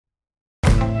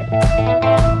You're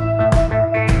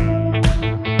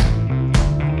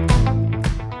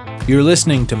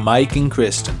listening to Mike and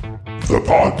Kristen, the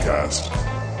podcast.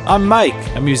 I'm Mike,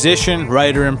 a musician,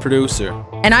 writer, and producer.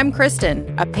 And I'm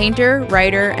Kristen, a painter,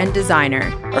 writer, and designer.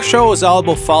 Our show is all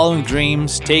about following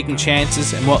dreams, taking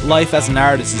chances, and what life as an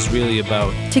artist is really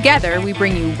about. Together, we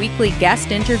bring you weekly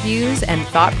guest interviews and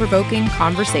thought-provoking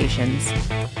conversations.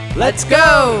 Let's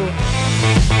go!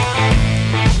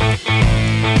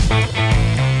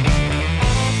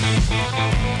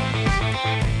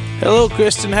 Hello,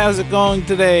 Kristen. How's it going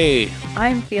today?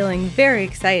 I'm feeling very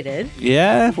excited.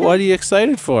 Yeah? What are you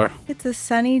excited for? It's a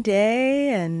sunny day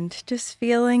and just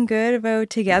feeling good about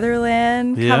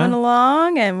Togetherland coming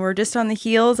along. And we're just on the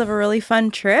heels of a really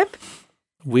fun trip.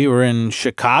 We were in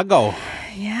Chicago.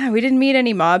 Yeah, we didn't meet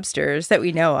any mobsters that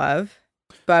we know of.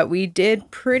 But we did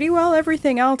pretty well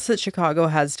everything else that Chicago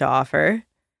has to offer.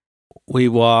 We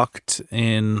walked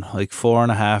in like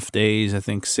 4.5 days, I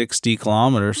think 60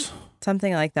 kilometers.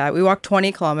 Something like that. We walked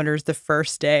 20 kilometers the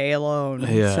first day alone.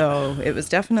 Yeah. So it was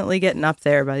definitely getting up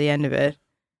there by the end of it.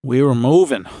 We were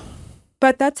moving.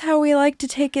 But that's how we like to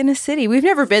take in a city. We've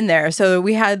never been there, so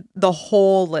we had the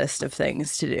whole list of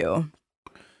things to do.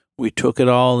 We took it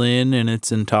all in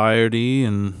its entirety.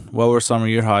 And what were some of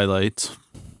your highlights?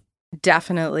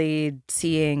 Definitely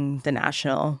seeing the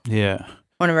National. Yeah.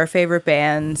 One of our favorite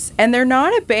bands. And they're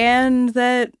not a band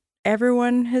that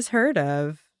everyone has heard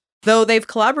of. Though they've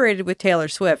collaborated with Taylor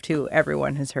Swift, who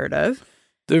everyone has heard of.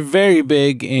 They're very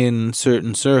big in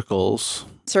certain circles.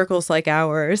 Circles like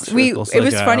ours. It was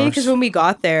funny because when we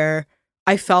got there,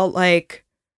 I felt like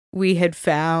we had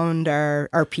found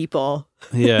our people.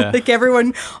 Yeah. Like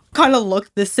everyone kind of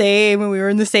looked the same and we were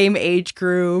in the same age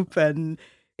group. And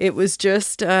it was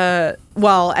just,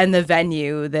 and the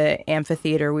venue, the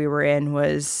amphitheater we were in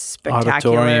was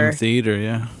spectacular. Auditorium theater,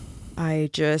 yeah.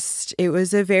 It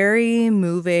was a very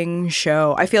moving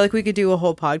show. I feel like we could do a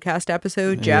whole podcast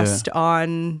episode just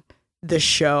on the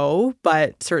show,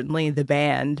 but certainly the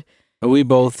band. We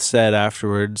both said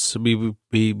afterwards,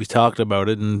 we talked about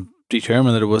it and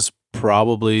determined that it was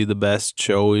probably the best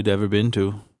show we'd ever been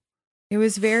to. It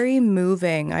was very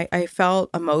moving. I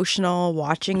felt emotional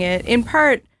watching it, in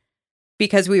part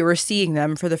because we were seeing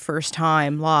them for the first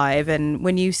time live. And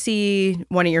when you see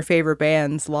one of your favorite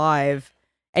bands live,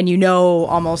 and you know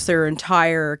almost their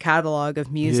entire catalog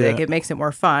of music, it makes it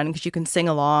more fun because you can sing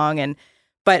along.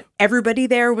 But everybody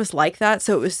there was like that,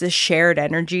 so it was this shared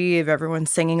energy of everyone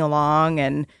singing along,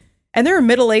 and they're a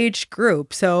middle-aged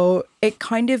group, so it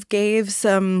kind of gave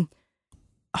some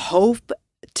hope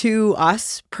to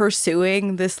us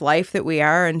pursuing this life that we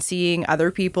are and seeing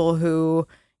other people who,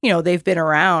 they've been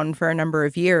around for a number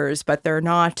of years, but they're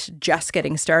not just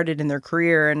getting started in their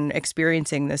career and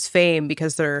experiencing this fame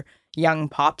because they're young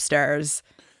pop stars.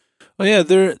 Well, yeah,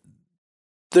 they're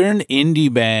an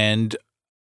indie band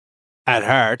at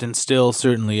heart and still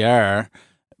certainly are,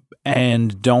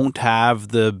 and don't have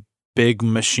the big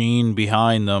machine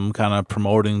behind them kind of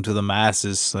promoting to the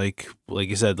masses like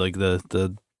you said, like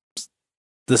the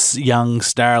young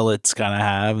starlets kind of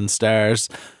have and stars.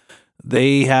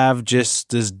 They have just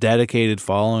this dedicated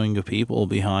following of people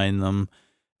behind them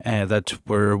that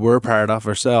we're part of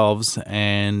ourselves,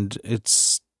 and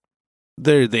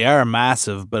they are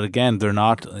massive, but again, they're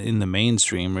not in the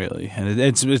mainstream really, and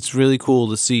it's really cool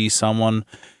to see someone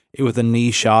with a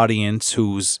niche audience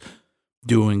who's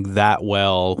doing that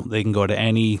well. They can go to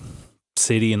any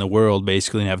city in the world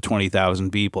basically and have 20,000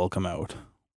 people come out.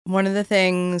 One of the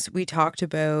things we talked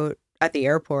about at the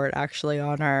airport, actually,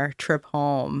 on our trip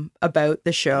home about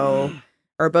the show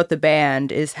or about the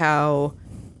band is how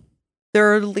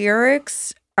their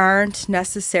lyrics aren't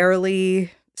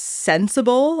necessarily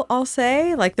sensible, I'll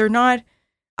say. Like, they're not,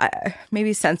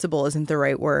 maybe sensible isn't the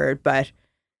right word, but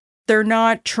they're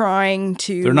not trying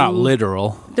to... They're not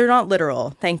literal. They're not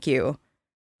literal, thank you.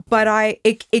 But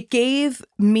it gave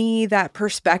me that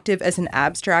perspective as an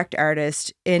abstract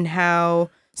artist in how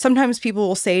sometimes people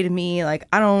will say to me, like,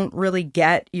 I don't really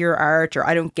get your art, or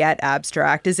I don't get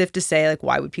abstract, as if to say, like,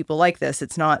 why would people like this?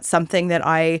 It's not something that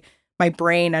my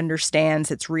brain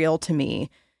understands. It's real to me.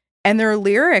 And their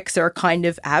lyrics are kind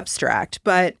of abstract,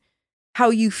 but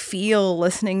how you feel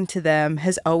listening to them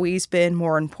has always been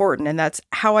more important. And that's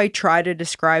how I try to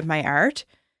describe my art.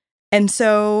 And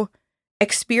so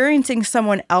experiencing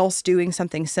someone else doing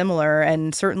something similar,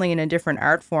 and certainly in a different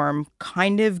art form,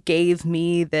 kind of gave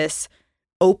me this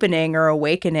opening or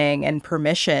awakening and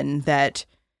permission that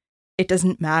it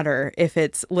doesn't matter if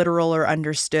it's literal or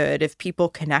understood. If people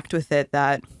connect with it,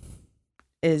 that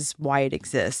is why it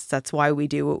exists. That's why we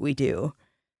do what we do.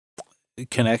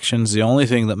 Connection's the only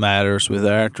thing that matters with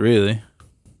art, really.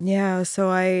 Yeah, so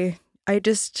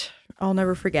I'll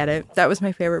never forget it. That was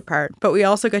my favorite part. But we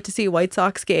also got to see a White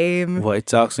Sox game. White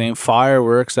Sox game,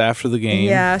 fireworks after the game.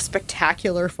 Yeah,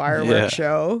 spectacular fireworks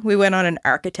show. We went on an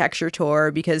architecture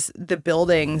tour because the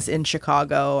buildings in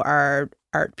Chicago are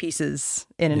art pieces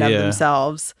in and of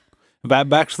themselves.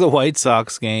 Back to the White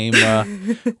Sox game.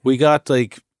 We got I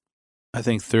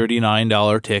think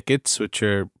 $39 tickets, which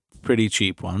are pretty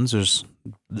cheap ones.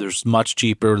 There's much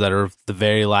cheaper that are the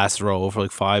very last row for like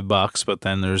 $5, but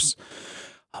then there's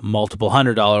multiple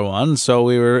 $100 ones. So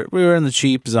we were in the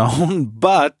cheap zone,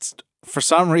 but for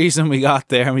some reason we got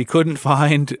there and we couldn't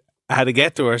find how to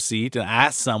get to our seat and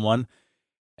asked someone.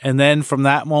 And then from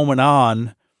that moment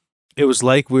on, it was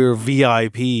like we were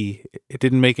VIP. It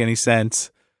didn't make any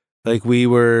sense. Like we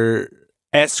were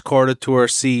escorted to our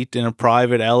seat in a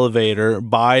private elevator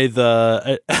by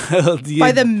the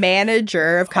by the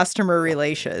manager of customer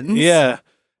relations. Yeah.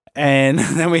 And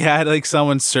then we had like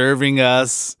someone serving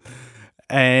us.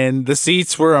 And the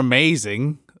seats were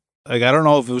amazing. Like, I don't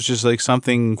know if it was just like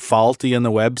something faulty in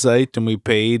the website and we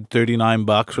paid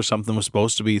 $39 for something that was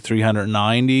supposed to be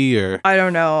 $390 or... I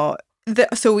don't know.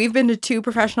 So we've been to 2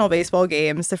 professional baseball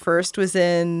games. The first was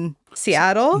in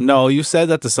Seattle. No, you said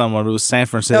that to someone. It was San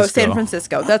Francisco. Oh, San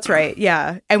Francisco. That's right.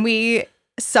 Yeah. And we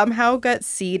somehow got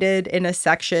seated in a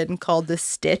section called the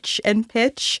Stitch and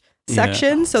Pitch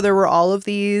section. Yeah. So there were all of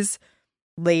these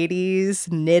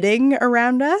ladies knitting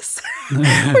around us,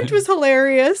 which was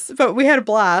hilarious, but we had a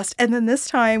blast. And then this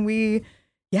time we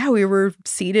were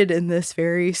seated in this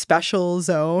very special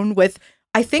zone with,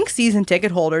 I think, season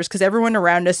ticket holders, because everyone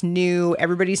around us knew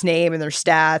everybody's name and their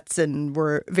stats and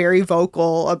were very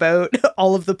vocal about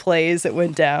all of the plays that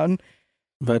went down.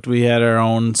 But we had our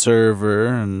own server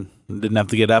and didn't have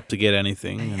to get up to get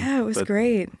anything. Yeah, it was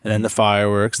great. And then the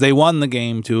fireworks. They won the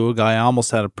game too. A guy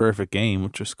almost had a perfect game,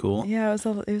 which was cool. Yeah, it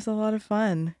was a lot of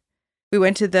fun. We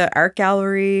went to the art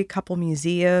gallery, a couple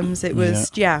museums. It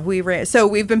was we ran. So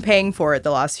we've been paying for it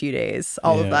the last few days.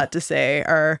 All of that to say,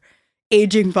 our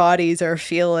aging bodies are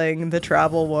feeling the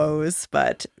travel woes,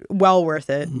 but well worth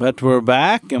it. But we're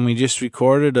back, and we just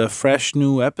recorded a fresh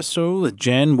new episode with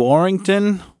Jen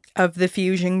Warrington of the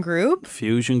Fusion Group.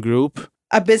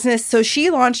 A business. So she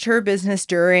launched her business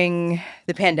during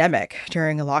the pandemic,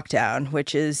 during a lockdown,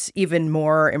 which is even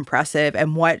more impressive.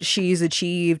 And what she's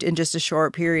achieved in just a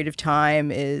short period of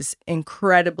time is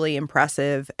incredibly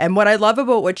impressive. And what I love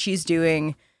about what she's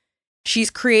doing, she's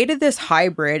created this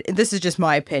hybrid. And this is just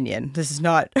my opinion. This is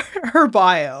not her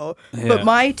bio. Yeah. But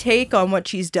my take on what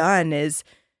she's done is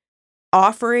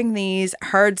offering these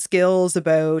hard skills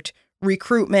about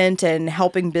recruitment and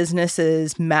helping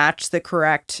businesses match the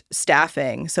correct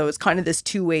staffing. So it's kind of this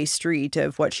two-way street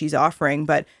of what she's offering,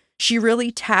 but she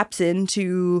really taps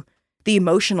into the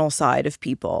emotional side of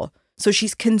people. So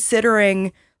she's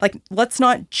considering, like, let's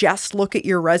not just look at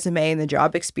your resume and the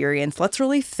job experience. Let's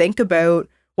really think about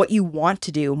what you want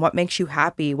to do and what makes you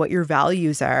happy, what your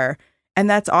values are. And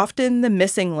that's often the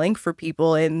missing link for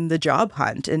people in the job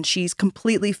hunt. And she's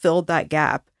completely filled that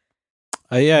gap.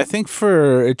 I think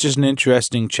it's just an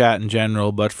interesting chat in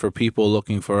general, but for people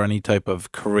looking for any type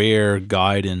of career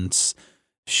guidance,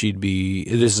 it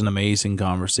is an amazing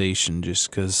conversation just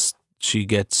because she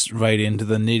gets right into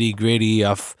the nitty gritty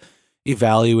of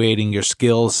evaluating your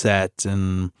skill set.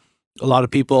 And a lot of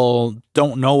people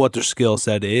don't know what their skill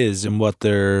set is and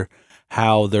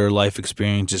how their life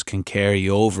experiences can carry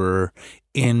over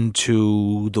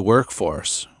into the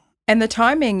workforce. And the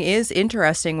timing is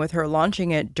interesting with her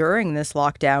launching it during this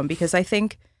lockdown, because I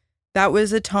think that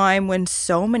was a time when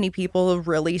so many people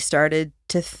really started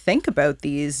to think about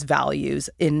these values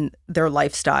in their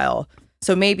lifestyle.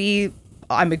 So maybe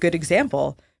I'm a good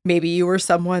example. Maybe you were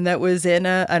someone that was in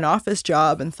an office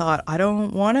job and thought, I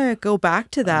don't want to go back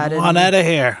to that. On out of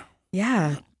here.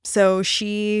 Yeah. So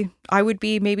I would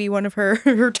be maybe one of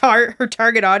her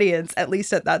target audience, at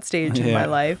least at that stage in my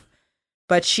life.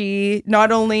 But she not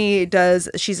only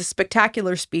she's a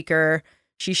spectacular speaker.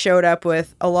 She showed up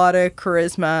with a lot of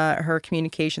charisma. Her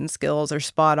communication skills are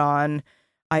spot on.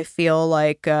 I feel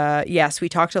like, yes, we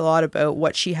talked a lot about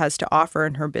what she has to offer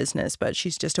in her business, but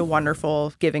she's just a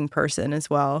wonderful, giving person as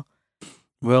well.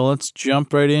 Well, let's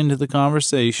jump right into the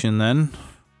conversation then.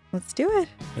 Let's do it.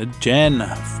 Jen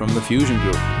from the Fusion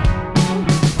Group.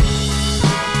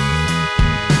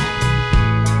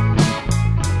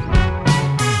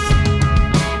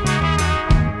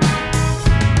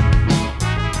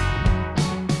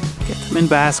 In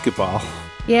basketball.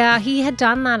 Yeah, he had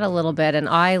done that a little bit, and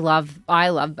I love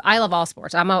all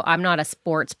sports. I'm not a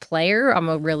sports player. I'm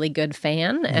a really good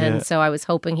fan, and so I was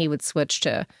hoping he would switch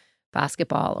to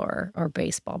basketball or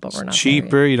baseball, but we're not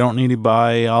cheaper. You don't need to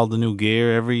buy all the new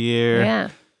gear every year. there yet. Yeah,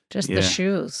 just the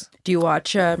shoes. Do you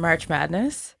watch March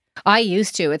Madness? I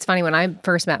used to. It's funny, when I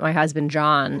first met my husband,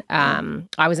 John,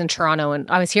 I was in Toronto and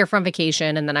I was here from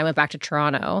vacation, and then I went back to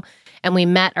Toronto, and we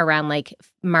met around like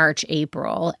March,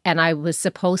 April, and I was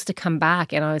supposed to come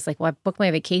back, and I was like, well, I booked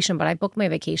my vacation, but I booked my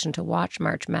vacation to watch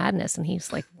March Madness. And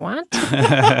he's like, what?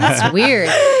 That's weird.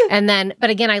 And then, but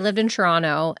again, I lived in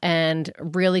Toronto, and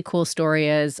really cool story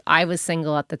is I was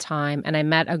single at the time, and I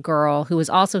met a girl who was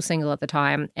also single at the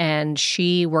time, and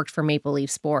she worked for Maple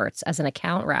Leaf Sports as an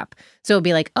account rep. So it'd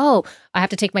be like, oh, I have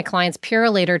to take my clients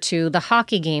Purolator to the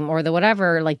hockey game or the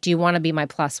whatever. Like, do you want to be my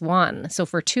 +1? So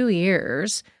for 2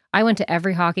 years, I went to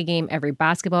every hockey game, every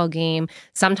basketball game,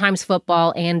 sometimes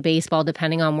football and baseball,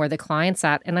 depending on where the client's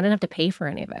at. And I didn't have to pay for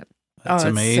any of it. That's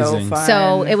amazing. So fun.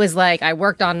 So it was like I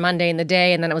worked on Monday in the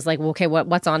day, and then it was like, well, okay,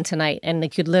 what's on tonight? And they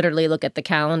could literally look at the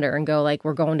calendar and go like,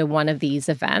 we're going to one of these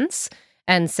events.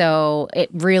 And so it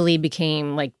really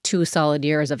became like 2 solid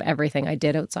years of everything I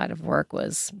did outside of work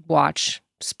was watch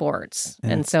sports.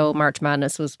 And so March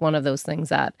Madness was one of those things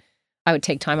that I would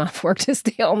take time off work to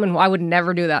stay home, and I would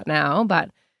never do that now,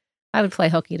 but I would play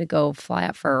hooky to go fly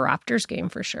up for a Raptors game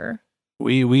for sure.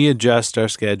 We adjust our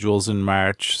schedules in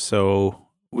March so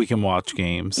we can watch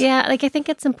games. Yeah, like I think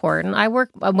it's important. I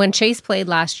work when Chase played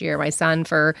last year, my son,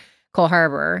 for Cole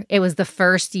Harbour. It was the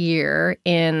first year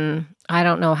in I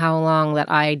don't know how long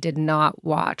that I did not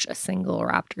watch a single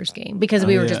Raptors game because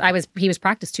we were he was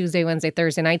practice Tuesday, Wednesday,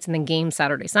 Thursday nights, and then games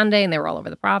Saturday, Sunday, and they were all over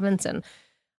the province. And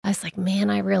I was like, man,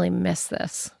 I really miss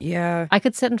this. Yeah. I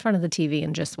could sit in front of the TV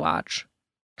and just watch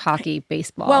hockey,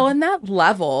 baseball. Well, in that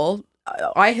level,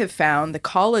 I have found the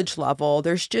college level,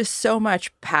 there's just so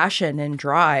much passion and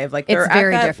drive. Like they're it's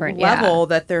very at that different level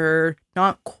that they're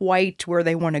not quite where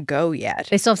they want to go yet.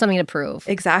 They still have something to prove.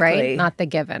 Exactly. Right? Not the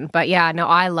given. But yeah, no,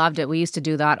 I loved it. We used to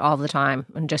do that all the time.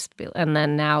 And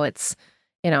then now it's,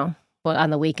 well, on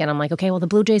the weekend, I'm like, okay, well, the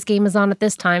Blue Jays game is on at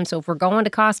this time. So if we're going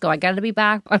to Costco, I got to be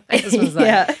back.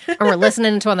 Yeah. And we're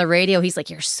listening to on the radio. He's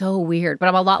like, you're so weird. But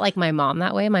I'm a lot like my mom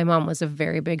that way. My mom was a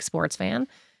very big sports fan.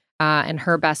 And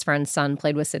her best friend's son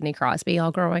played with Sidney Crosby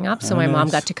all growing up. So my mom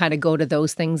got to kind of go to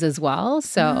those things as well.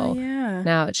 So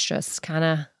now it's just kind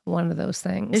of one of those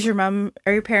things. Are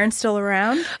your parents still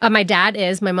around? My dad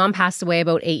is. My mom passed away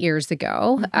about 8 years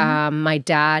ago. My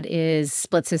dad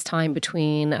splits his time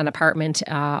between an apartment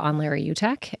on Larry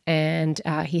Utek, and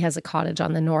he has a cottage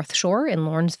on the North Shore in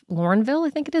Laurenville, I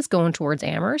think it is, going towards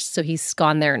Amherst. So he's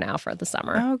gone there now for the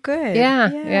summer. Oh, good.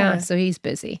 Yeah. So he's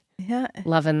busy. Yeah.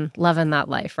 Loving that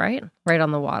life, right? Right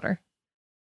on the water.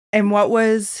 And what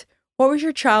was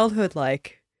your childhood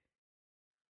like?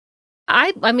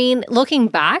 I mean, looking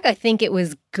back, I think it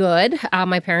was good.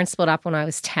 My parents split up when I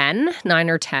was 9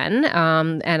 or 10.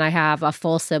 And I have a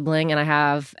full sibling, and I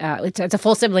have, it's a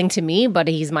full sibling to me, but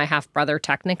he's my half brother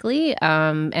technically.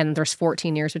 And there's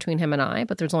 14 years between him and I,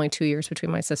 but there's only 2 years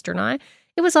between my sister and I.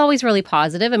 It was always really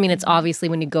positive. I mean, it's obviously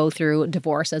when you go through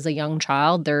divorce as a young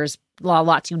child, there's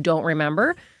lots you don't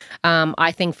remember.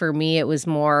 I think for me, it was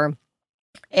more,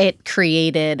 it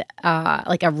created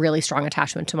like a really strong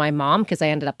attachment to my mom because I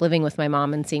ended up living with my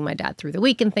mom and seeing my dad through the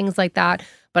week and things like that.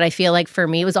 But I feel like for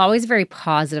me, it was always very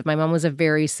positive. My mom was a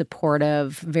very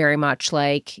supportive, very much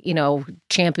like,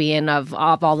 champion of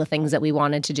all the things that we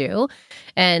wanted to do.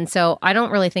 And so I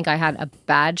don't really think I had a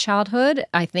bad childhood.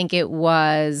 I think it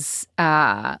was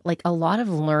like a lot of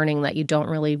learning that you don't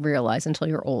really realize until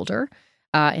you're older.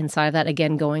 Inside of that,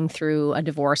 again, going through a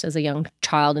divorce as a young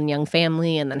child and young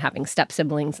family, and then having step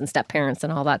siblings and step parents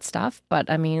and all that stuff. But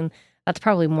I mean, that's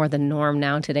probably more the norm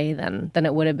now today than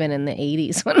it would have been in the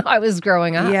 80s when I was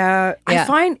growing up. Yeah. I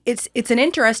find it's an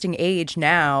interesting age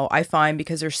now, I find,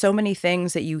 because there's so many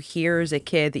things that you hear as a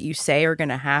kid that you say are going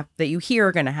to happen, that you hear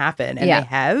are going to happen, and they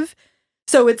have.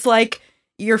 So it's like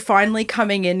you're finally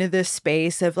coming into this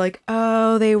space of like,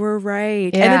 oh, they were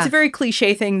right. Yeah. And it's a very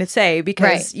cliche thing to say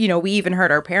because, we even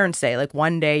heard our parents say, like,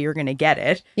 one day you're going to get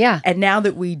it. Yeah. And now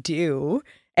that we do,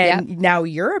 and now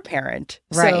you're a parent.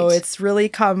 Right. So it's really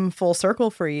come full circle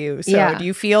for you. So do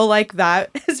you feel like that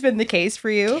has been the case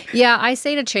for you? Yeah, I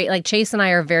say to Chase, like Chase and I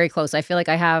are very close. I feel like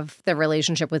I have the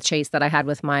relationship with Chase that I had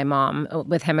with my mom,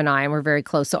 with him and I, and we're very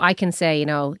close. So I can say,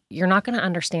 you're not going to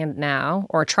understand now,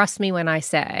 or trust me when I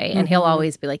say, and he'll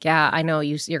always be like, yeah, I know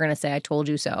you're going to say, I told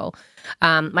you so.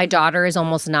 My daughter is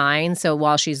almost 9, so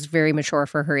while she's very mature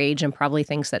for her age and probably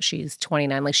thinks that she's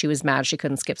 29, like she was mad she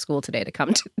couldn't skip school today to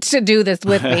come to do this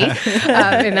with me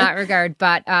in that regard.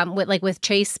 But with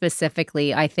Chase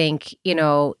specifically, I think,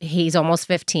 he's almost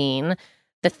 15.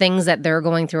 the things that they're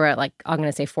going through at like, I'm going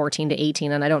to say 14 to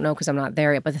 18, and I don't know because I'm not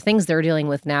there yet, but the things they're dealing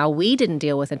with now, we didn't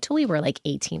deal with until we were like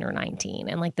 18 or 19,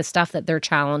 and like the stuff that they're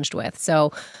challenged with.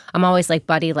 So I'm always like,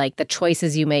 buddy, like the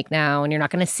choices you make now, and you're not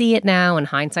going to see it now, and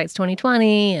hindsight's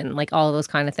 2020, and like all of those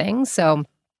kind of things. So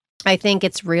I think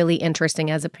it's really interesting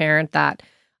as a parent that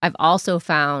I've also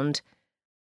found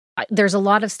there's a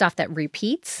lot of stuff that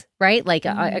repeats, right? Like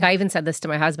I even said this to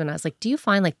my husband. I was like, do you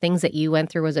find like things that you went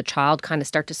through as a child kind of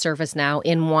start to surface now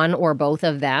in one or both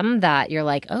of them that you're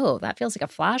like, oh, that feels like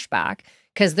a flashback?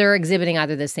 Because they're exhibiting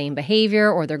either the same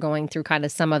behavior or they're going through kind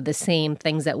of some of the same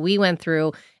things that we went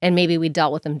through. And maybe we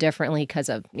dealt with them differently because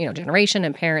of, generation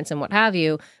and parents and what have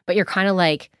you. But you're kind of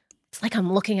like, it's like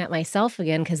I'm looking at myself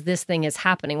again because this thing is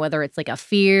happening, whether it's like a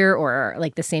fear or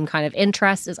like the same kind of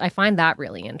interest. I find that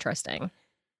really interesting.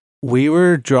 We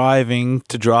were driving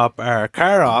to drop our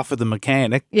car off at the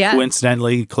mechanic,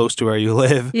 coincidentally close to where you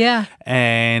live. Yeah.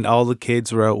 And all the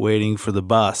kids were out waiting for the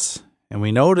bus. And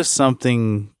we noticed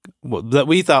something that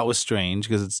we thought was strange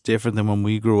because it's different than when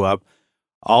we grew up.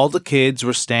 All the kids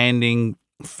were standing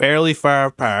fairly far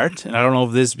apart. And I don't know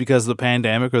if this is because of the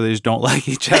pandemic or they just don't like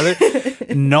each other.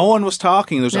 No one was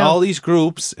talking. There's all these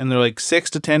groups and they're like 6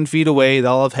 to 10 feet away. They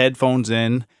all have headphones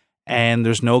in. And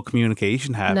there's no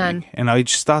communication happening. None. And I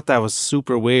just thought that was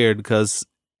super weird because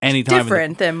anytime...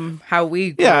 Different than how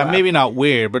we grew up. Maybe not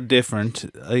weird, but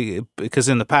different. Because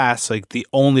in the past, like the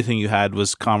only thing you had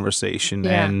was conversation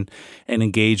and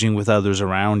engaging with others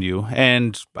around you.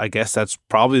 And I guess that's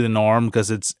probably the norm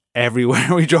because it's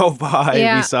everywhere we drove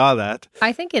by. We saw that.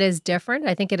 I think it is different.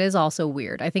 I think it is also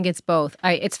weird. I think it's both.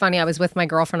 It's funny. I was with my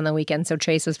girlfriend on the weekend. So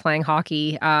Chase was playing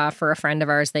hockey for a friend of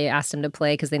ours. They asked him to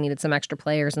play because they needed some extra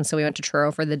players. And so we went to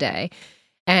Truro for the day.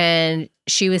 And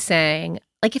she was saying,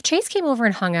 like, if Chase came over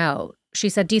and hung out, she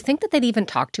said, do you think that they'd even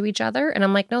talk to each other? And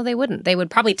I'm like, no, they wouldn't. They would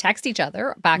probably text each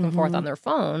other back and forth on their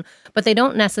phone, but they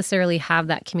don't necessarily have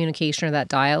that communication or that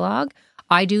dialogue.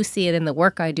 I do see it in the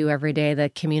work I do every day, the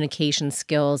communication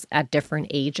skills at different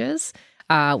ages,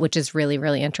 which is really,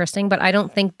 really interesting. But I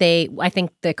don't think I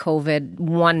think the COVID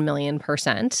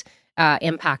 1,000,000%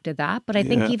 impacted that. But I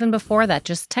think even before that,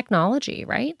 just technology,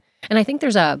 right? And I think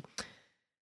there's a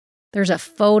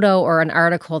photo or an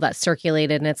article that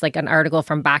circulated, and it's like an article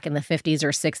from back in the 50s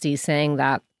or 60s saying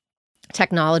that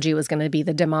technology was going to be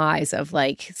the demise of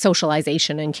like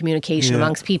socialization and communication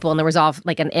amongst people. And there was all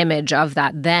like an image of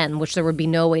that then, which there would be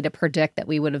no way to predict that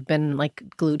we would have been like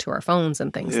glued to our phones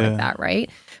and things like that, right?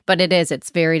 But it's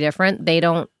very different. They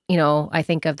don't, I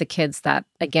think of the kids that,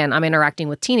 again, I'm interacting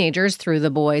with teenagers through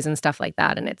the boys and stuff like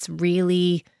that. And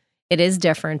it is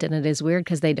different and it is weird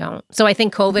because they don't. So I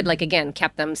think COVID, like, again,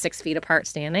 kept them 6 feet apart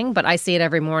standing. But I see it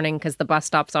every morning because the bus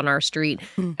stops on our street.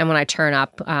 And when I turn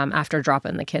up after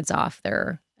dropping the kids off,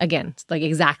 they're, again, like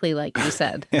exactly like you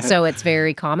said. So it's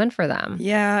very common for them.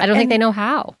 Yeah. I don't think they know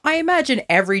how. I imagine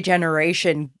every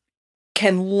generation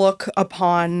can look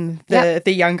upon the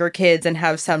younger kids and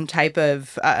have some type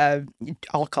of,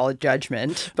 I'll call it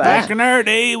judgment. But back in our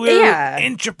day, we were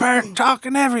inch apart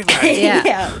talking to everybody.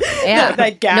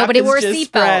 That gap Nobody is wore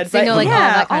just seatbelts. spread.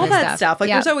 Like all that stuff. Like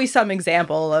there's always some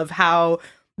example of how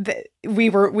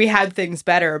we had things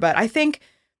better. But I think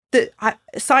that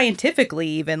scientifically,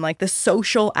 even like the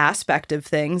social aspect of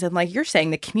things, and like you're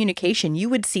saying, the communication, you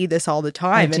would see this all the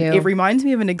time. And it reminds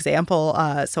me of an example.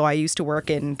 So I used to work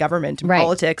in government and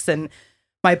politics, and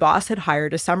my boss had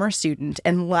hired a summer student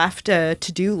and left a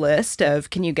to-do list of,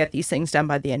 can you get these things done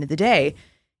by the end of the day?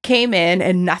 Came in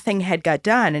and nothing had got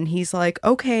done. And he's like,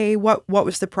 okay, what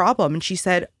was the problem? And she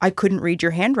said, I couldn't read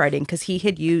your handwriting because he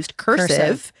had used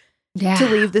cursive. To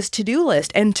leave this to-do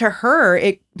list. And to her,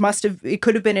 it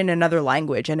could have been in another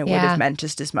language and it would have meant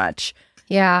just as much.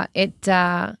 Yeah.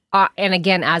 And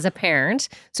again, as a parent,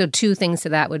 so two things to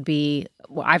that would be,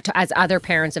 as other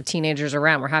parents of teenagers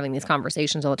around, we're having these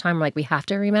conversations all the time. We're like, we have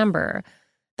to remember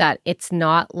that it's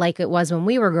not like it was when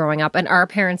we were growing up. And our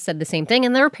parents said the same thing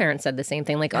and their parents said the same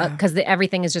thing, like, because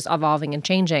everything is just evolving and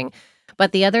changing.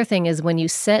 But the other thing is when you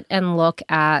sit and look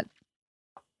at,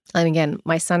 and again,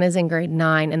 my son is in grade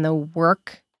 9, and the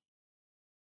work,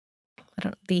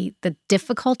 the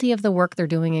difficulty of the work they're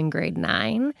doing in grade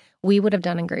 9, we would have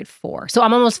done in grade 4. So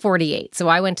I'm almost 48. So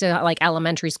I went to like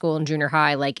elementary school and junior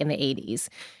high, like in the 80s.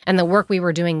 And the work we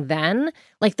were doing then,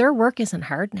 like their work isn't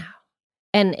hard now.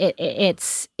 And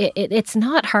it's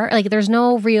not hard. Like there's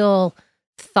no real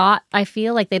thought. I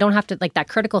feel like they don't have to, like that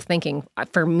critical thinking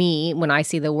for me when I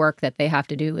see the work that they have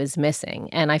to do is missing.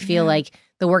 And I feel like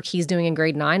the work he's doing in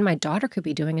grade 9, my daughter could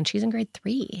be doing, and she's in grade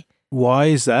 3. Why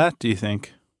is that, do you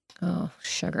think? Oh,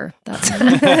 sugar. That's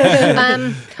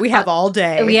we have all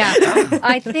day. Yeah.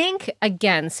 I think,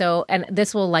 again, and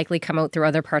this will likely come out through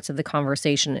other parts of the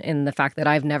conversation in the fact that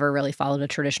I've never really followed a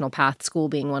traditional path, school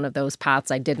being one of those paths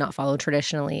I did not follow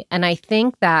traditionally. And I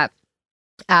think that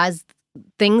as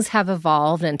things have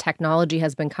evolved and technology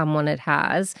has become what it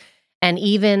has, and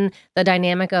even the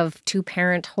dynamic of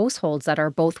two-parent households that are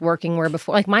both working, where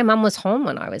before, like my mom was home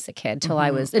when I was a kid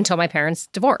until my parents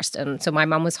divorced. And so my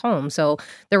mom was home. So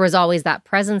there was always that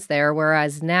presence there.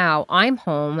 Whereas now I'm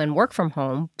home and work from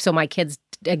home. So my kids,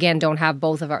 again, don't have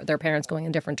both of their parents going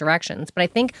in different directions. But I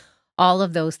think all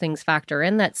of those things factor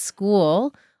in that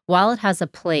school, while it has a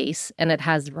place and it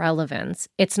has relevance,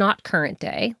 it's not current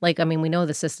day. Like, I mean, we know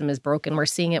the system is broken. We're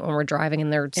seeing it when we're driving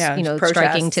and they're,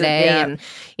 striking today. And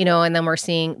then we're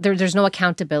seeing there's no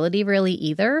accountability really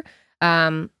either.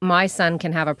 My son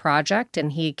can have a project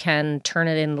and he can turn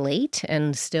it in late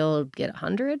and still get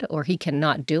 100, or he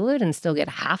cannot do it and still get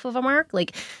half of a mark.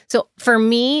 Like, so for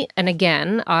me, and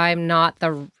again, I'm not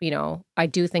I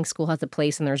do think school has a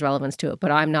place and there's relevance to it,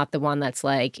 but I'm not the one that's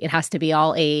like, it has to be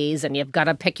all A's and you've got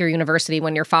to pick your university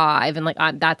when you're 5. And like,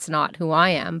 that's not who I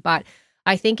am. But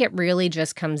I think it really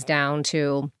just comes down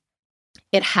to,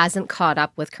 it hasn't caught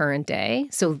up with current day.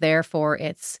 So therefore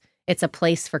it's a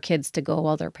place for kids to go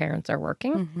while their parents are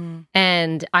working. Mm-hmm.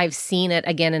 And I've seen it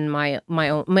again in my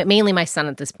own, mainly my son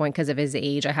at this point because of his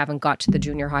age. I haven't got to the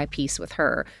junior high piece with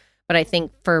her. But I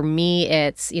think for me,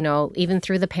 it's, even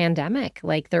through the pandemic,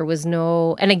 like there was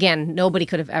and again, nobody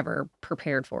could have ever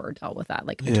prepared for or dealt with that.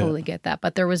 Like, I totally get that.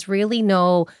 But there was really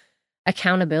no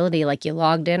accountability. Like, you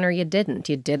logged in or you didn't.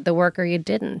 You did the work or you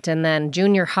didn't. And then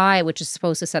junior high, which is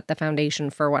supposed to set the foundation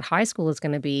for what high school is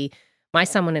going to be, my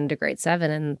son went into grade 7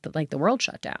 and the world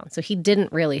shut down. So he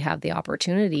didn't really have the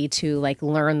opportunity to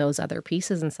learn those other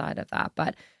pieces inside of that.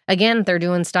 But again, they're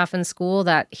doing stuff in school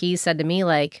that he said to me,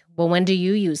 like, well, when do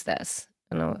you use this?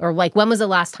 Or like, when was the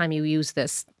last time you used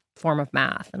this form of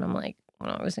math? And I'm like, when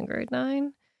I was in grade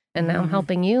 9 and now I'm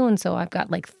helping you. And so I've got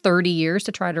 30 years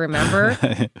to try to remember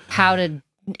how to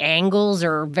angles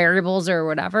or variables or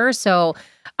whatever. So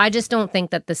I just don't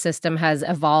think that the system has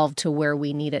evolved to where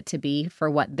we need it to be for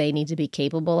what they need to be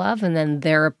capable of. And then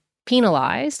they're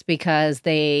penalized because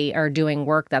they are doing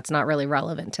work that's not really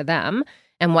relevant to them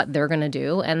and what they're going to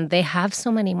do. And they have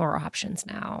so many more options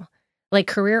now. Like,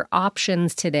 career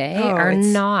options today are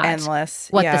not endless.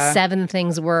 What the 7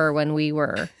 things were when we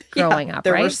were growing up,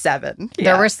 there right? Were 7.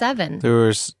 There were 7. There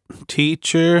was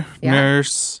teacher,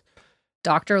 nurse,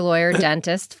 doctor, lawyer,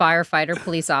 dentist, firefighter,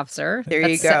 police officer. There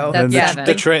you go. That's and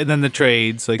 7. Then the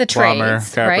trades, like the plumber,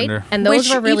 trades, carpenter. Right? And those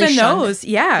were really even shunned. those,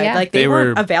 like they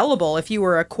weren't available if you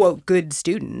were a quote good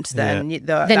student. Then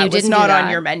that you was didn't not do that. on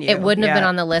your menu. It wouldn't have been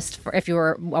on the list for if you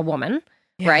were a woman.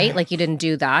 Right? Like, you didn't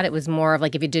do that. It was more of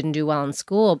like if you didn't do well in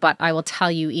school. But I will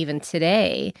tell you, even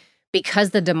today,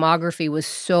 because the demography was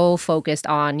so focused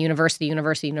on university,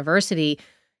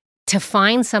 to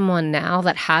find someone now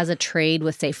that has a trade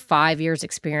with, say, 5 years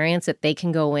experience that they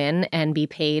can go in and be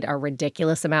paid a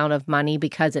ridiculous amount of money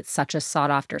because it's such a sought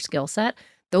after skill set,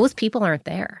 those people aren't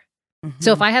there. Mm-hmm.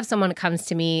 So if I have someone that comes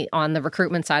to me on the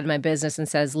recruitment side of my business and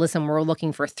says, listen, we're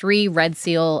looking for 3 Red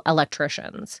Seal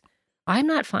electricians, I'm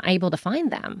not able to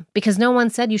find them because no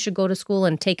one said you should go to school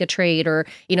and take a trade or,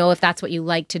 if that's what you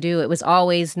like to do. It was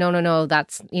always, no,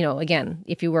 that's, again,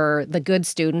 if you were the good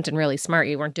student and really smart,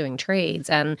 you weren't doing trades.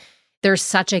 And there's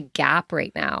such a gap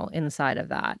right now inside of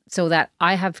that. So that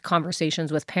I have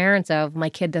conversations with parents of, my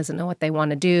kid doesn't know what they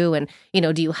want to do. And,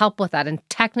 do you help with that? And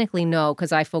technically no,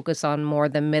 because I focus on more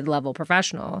the mid-level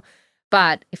professional.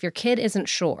 But if your kid isn't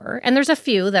sure, and there's a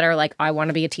few that are like, I want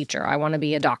to be a teacher, I want to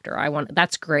be a doctor,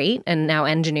 that's great. And now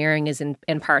engineering is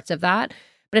in parts of that.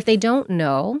 But if they don't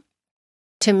know,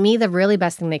 to me, the really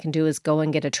best thing they can do is go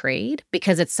and get a trade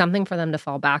because it's something for them to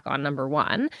fall back on, number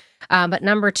 1. But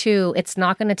number 2, it's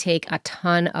not going to take a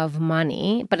ton of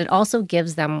money, but it also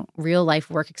gives them real life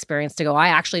work experience to go, I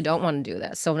actually don't want to do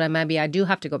this. So then maybe I do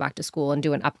have to go back to school and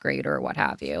do an upgrade or what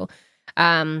have you.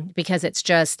 Because it's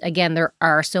just, again, there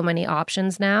are so many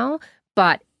options now,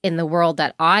 but in the world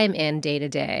that I'm in day to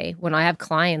day, when I have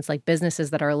clients like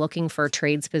businesses that are looking for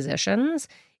trades positions,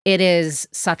 it is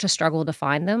such a struggle to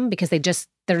find them because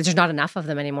there's not enough of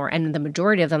them anymore. And the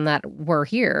majority of them that were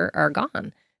here are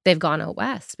gone. They've gone out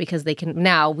west because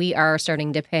we are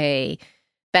starting to pay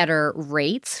better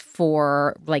rates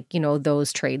for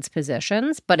those trades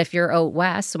positions. But if you're out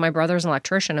west, so my brother's an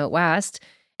electrician out west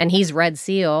and he's Red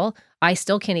Seal, I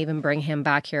still can't even bring him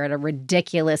back here at a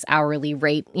ridiculous hourly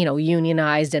rate,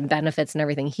 unionized and benefits and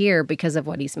everything here because of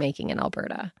what he's making in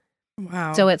Alberta.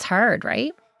 Wow. So it's hard,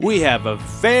 right? we have a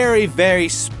very, very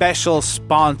special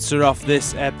sponsor of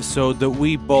this episode that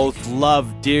we both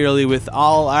love dearly with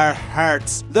all our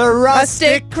hearts. The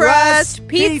Rustic Crust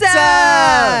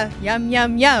Pizza! Yum,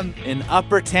 yum, yum. In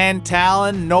Upper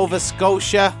Tantallon, Nova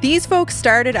Scotia. These folks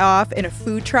started off in a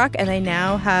food truck and they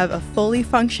now have a fully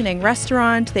functioning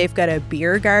restaurant. They've got a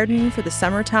beer garden for the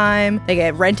summertime. They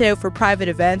get rented out for private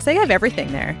events. They have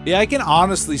everything there. Yeah, I can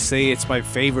honestly say it's my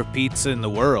favorite pizza in the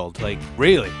world. Like,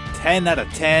 really. 10 out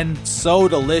of 10. So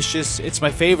delicious. It's my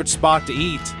favorite spot to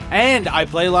eat. And I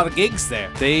play a lot of gigs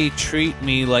there. They treat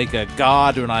me like a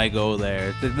god when I go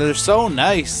there. They're so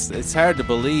nice. It's hard to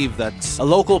believe that a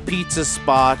local pizza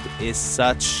spot is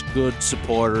such good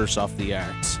supporters of the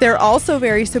arts. They're also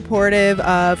very supportive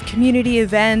of community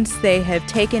events. They have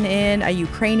taken in a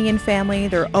Ukrainian family.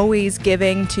 They're always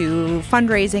giving to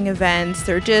fundraising events.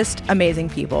 They're just amazing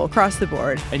people across the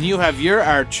board. And you have your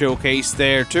art showcase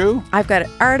there too? I've got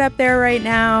art up there right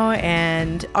now,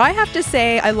 and I have to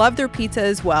say I love their pizza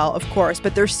as well, of course,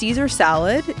 but their Caesar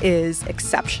salad is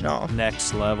exceptional.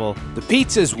 Next level. The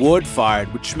pizza is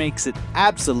wood-fired, which makes it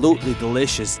absolutely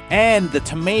delicious, and the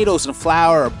tomatoes and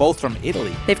flour are both from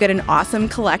Italy. They've got an awesome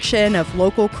collection of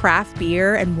local craft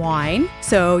beer and wine,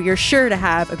 so you're sure to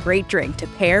have a great drink to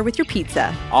pair with your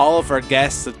pizza. All of our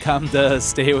guests that come to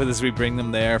stay with us, we bring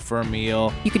them there for a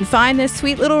meal. You can find this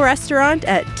sweet little restaurant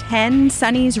at 10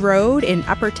 Sunny's Road in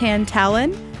Upper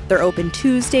Tantallon. They're open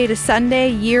Tuesday to Sunday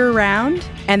year-round,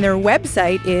 and their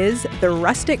website is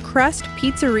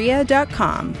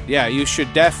therusticcrustpizzeria.com. Yeah, you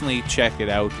should definitely check it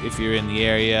out if you're in the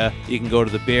area. You can go to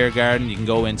the beer garden, you can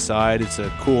go inside. It's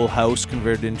a cool house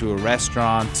converted into a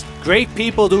restaurant. Great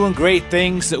people doing great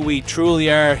things that we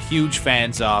truly are huge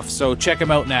fans of, so check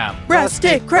them out now.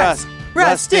 Rustic Crust!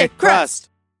 Rustic Crust!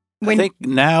 I think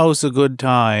now's a good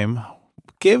time.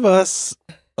 Give us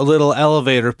a little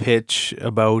elevator pitch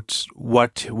about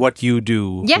what you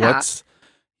do. Yeah. What's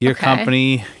your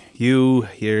company, your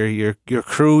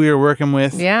crew you're working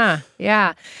with? Yeah.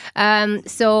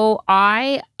 So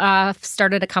I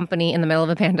started a company in the middle of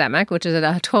a pandemic, which is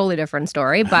a totally different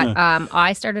story. But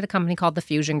I started a company called the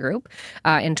Fusion Group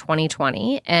in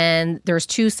 2020. And there's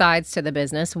two sides to the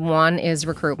business. One is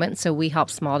recruitment. So we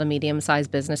help small to medium-sized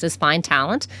businesses find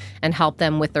talent and help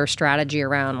them with their strategy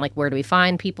around, like, where do we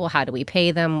find people? How do we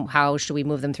pay them? How should we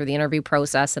move them through the interview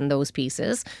process and those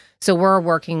pieces? So we're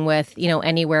working with,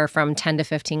 anywhere from 10 to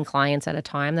 15 clients at a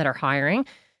time that are hiring.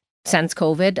 Since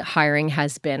COVID, hiring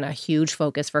has been a huge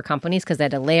focus for companies because they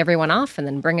had to lay everyone off and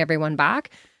then bring everyone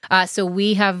back. So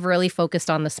we have really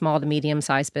focused on the small to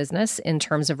medium-sized business in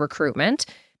terms of recruitment.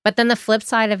 But then the flip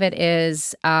side of it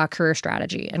is career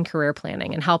strategy and career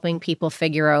planning and helping people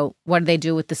figure out what do they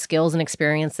do with the skills and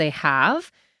experience they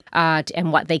have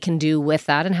and what they can do with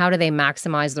that and how do they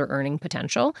maximize their earning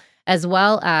potential. As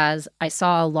well as I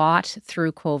saw a lot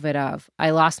through COVID of I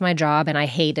lost my job and I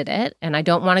hated it and I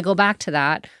don't want to go back to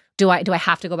that. Do I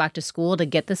have to go back to school to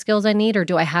get the skills I need, or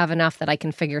do I have enough that I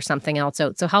can figure something else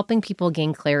out? So helping people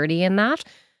gain clarity in that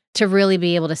to really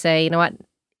be able to say, you know what,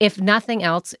 if nothing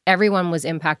else, everyone was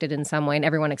impacted in some way and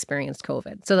everyone experienced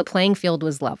COVID. So the playing field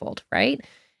was leveled, right?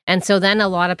 And so then a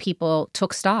lot of people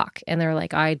took stock and they're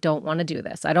like, I don't want to do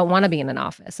this. I don't want to be in an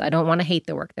office. I don't want to hate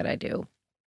the work that I do.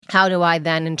 How do I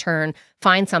then in turn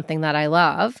find something that I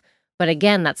love? But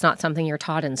again, that's not something you're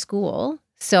taught in school.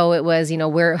 So it was,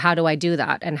 how do I do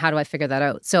that? And how do I figure that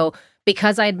out? So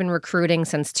because I had been recruiting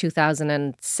since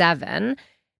 2007,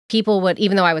 people would,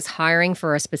 even though I was hiring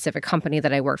for a specific company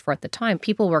that I worked for at the time,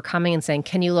 people were coming and saying,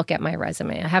 can you look at my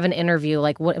resume? I have an interview.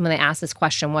 Like, when they ask this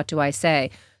question, what do I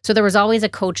say? So there was always a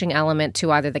coaching element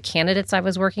to either the candidates I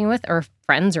was working with or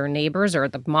friends or neighbors or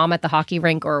the mom at the hockey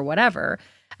rink or whatever,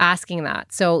 asking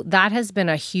that. So that has been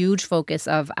a huge focus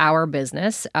of our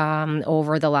business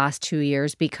over the last 2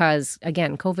 years because,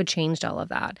 again, COVID changed all of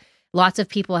that. Lots of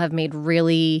people have made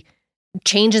really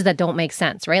changes that don't make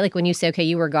sense, right? Like when you say, okay,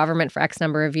 you were government for X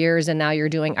number of years and now you're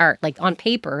doing art, like on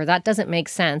paper, that doesn't make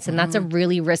sense. And that's a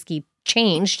really risky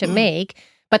change to make.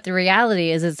 But the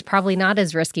reality is it's probably not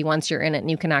as risky once you're in it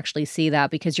and you can actually see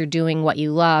that because you're doing what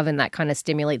you love and that kind of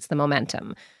stimulates the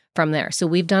momentum from there. So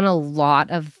we've done a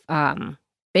lot of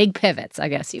big pivots, I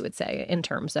guess you would say, in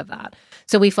terms of that.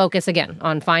 So we focus, again,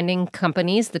 on finding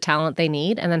companies, the talent they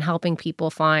need, and then helping people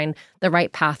find the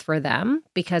right path for them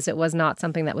because it was not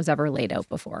something that was ever laid out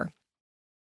before.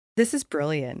 This is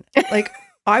brilliant. Like,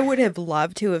 I would have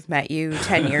loved to have met you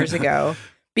 10 years ago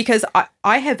because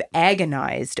I have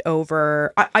agonized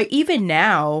over, I even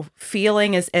now,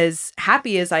 feeling as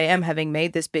happy as I am having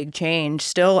made this big change,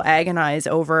 still agonize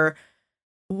over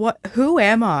who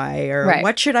am I or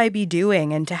what should I be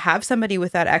doing? And to have somebody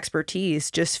with that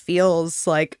expertise just feels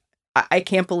like I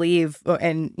can't believe,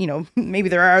 and maybe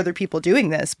there are other people doing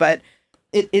this, but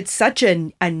it's such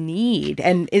a need.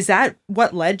 And is that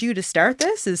what led you to start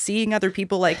this? Is seeing other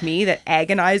people like me that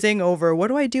agonizing over what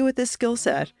do I do with this skill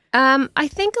set? I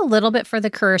think a little bit for the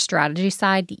career strategy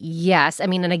side, yes. I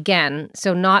mean, and again,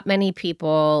 so not many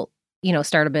people,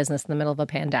 start a business in the middle of a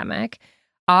pandemic.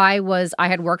 I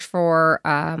had worked for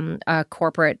a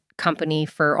corporate company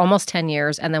for almost 10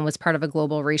 years and then was part of a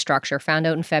global restructure. Found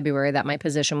out in February that my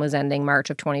position was ending March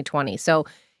of 2020. So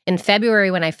in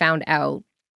February when I found out,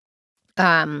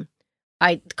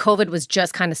 COVID was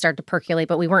just kind of starting to percolate,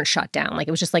 but we weren't shut down. Like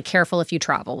it was just like careful if you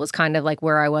travel was kind of like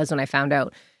where I was when I found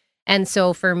out. And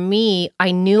so for me,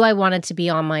 I knew I wanted to be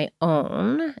on my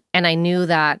own, and I knew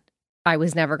that I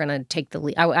was never going to take the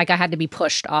lead. I had to be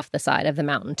pushed off the side of the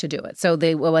mountain to do it. So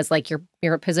it was like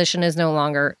your position is no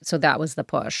longer. So that was the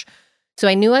push. So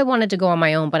I knew I wanted to go on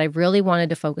my own, but I really wanted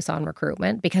to focus on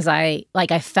recruitment because I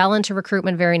fell into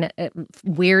recruitment very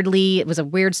weirdly. It was a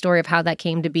weird story of how that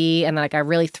came to be, and I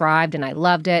really thrived and I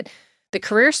loved it. The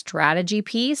career strategy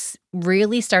piece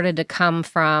really started to come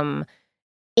from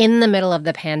in the middle of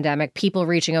the pandemic, people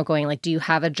reaching out going like, do you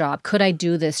have a job? Could I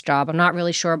do this job? I'm not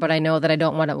really sure, but I know that I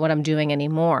don't want what I'm doing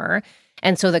anymore.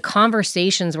 And so the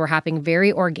conversations were happening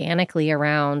very organically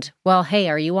around, well, hey,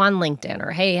 are you on LinkedIn?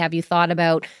 Or hey, have you thought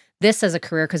about this as a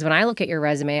career? Because when I look at your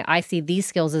resume, I see these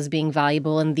skills as being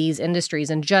valuable in these industries.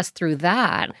 And just through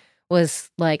that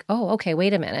was like, oh, okay,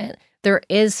 wait a minute. There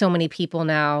is so many people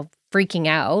now freaking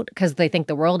out because they think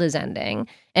the world is ending.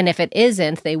 And if it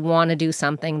isn't, they want to do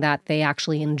something that they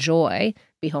actually enjoy,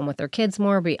 be home with their kids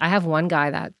more. I have one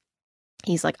guy that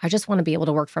he's like, I just want to be able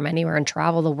to work from anywhere and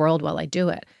travel the world while I do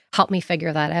it. Help me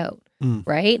figure that out,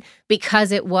 right?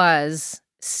 Because it was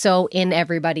so in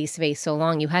everybody's face so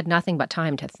long, you had nothing but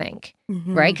time to think,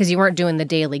 right? Because you weren't doing the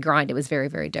daily grind. It was very,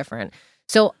 very different.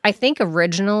 So I think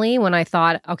originally when I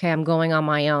thought, okay, I'm going on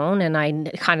my own, and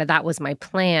that was my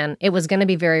plan, it was going to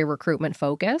be very recruitment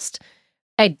focused.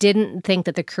 I didn't think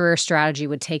that the career strategy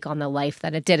would take on the life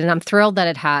that it did. And I'm thrilled that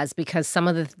it has, because some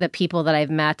of the people that I've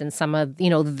met and some of,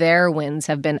 their wins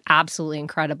have been absolutely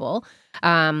incredible,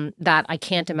 that I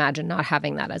can't imagine not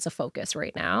having that as a focus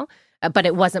right now. But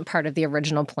it wasn't part of the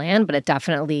original plan, but it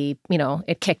definitely,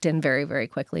 it kicked in very, very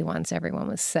quickly once everyone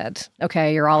was said,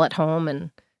 okay, you're all at home and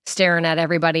staring at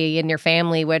everybody in your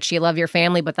family, which you love your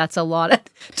family, but that's a lot of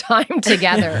time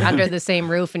together under the same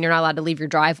roof, and you're not allowed to leave your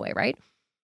driveway, right?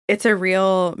 It's a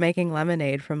real making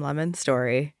lemonade from lemon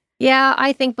story. Yeah,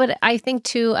 I think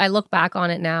too, I look back on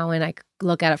it now and I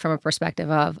look at it from a perspective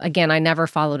of, again, I never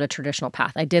followed a traditional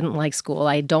path. I didn't like school.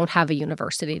 I don't have a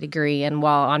university degree. And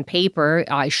while on paper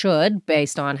I should,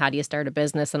 based on how do you start a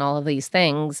business and all of these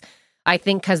things, I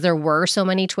think because there were so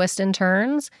many twists and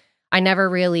turns, I never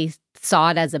really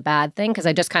saw it as a bad thing because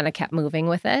I just kind of kept moving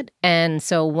with it. And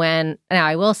so now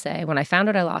I will say, when I found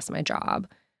out I lost my job,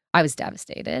 I was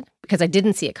devastated because I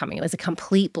didn't see it coming. It was a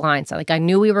complete blindside. Like I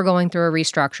knew we were going through a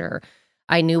restructure.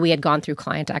 I knew we had gone through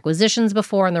client acquisitions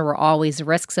before, and there were always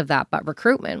risks of that. But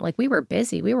recruitment, like we were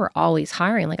busy. We were always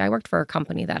hiring. Like I worked for a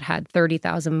company that had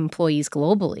 30,000 employees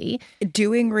globally.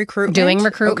 Doing recruitment?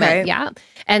 Okay. Yeah.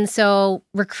 And so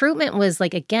recruitment was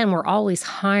like, again, we're always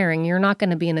hiring. You're not going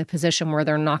to be in a position where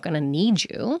they're not going to need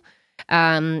you.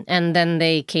 And then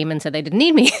they came and said they didn't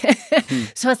need me.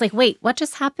 So I was like, wait, what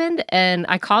just happened? And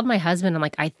I called my husband. I'm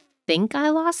like, I think I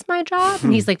lost my job.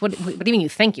 And he's like, what do you mean you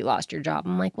think you lost your job?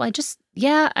 I'm like, well,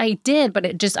 I did,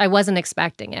 but I wasn't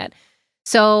expecting it.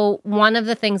 So one of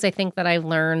the things I think that I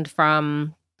learned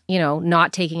from,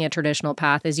 not taking a traditional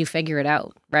path is you figure it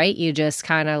out, right? You just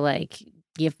kind of like,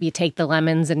 you take the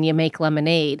lemons and you make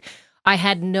lemonade. I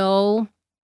had no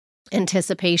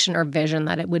anticipation or vision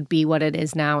that it would be what it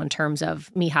is now in terms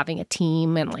of me having a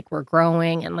team and like we're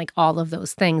growing and like all of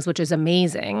those things, which is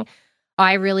amazing.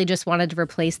 I really just wanted to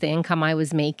replace the income I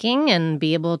was making and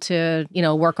be able to,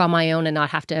 work on my own and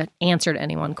not have to answer to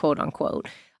anyone, quote unquote.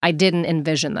 I didn't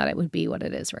envision that it would be what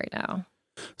it is right now.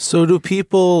 So do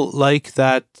people like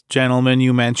that gentleman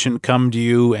you mentioned come to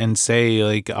you and say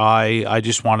like, I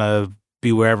just want to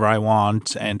be wherever I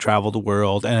want and travel the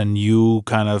world, and you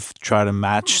kind of try to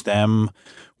match them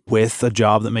with a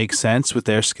job that makes sense with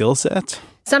their skill set?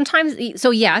 Sometimes,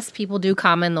 so yes, people do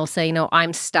come and they'll say,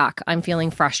 I'm stuck. I'm feeling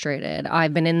frustrated.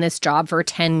 I've been in this job for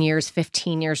 10 years,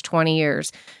 15 years, 20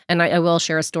 years. And I will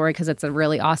share a story because it's a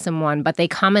really awesome one. But they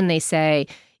come and they say,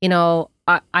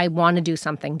 I want to do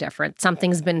something different.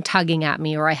 Something's been tugging at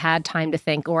me, or I had time to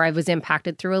think, or I was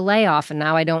impacted through a layoff and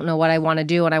now I don't know what I want to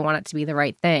do and I want it to be the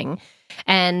right thing.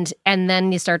 And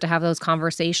then you start to have those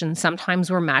conversations.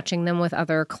 Sometimes we're matching them with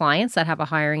other clients that have a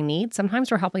hiring need. Sometimes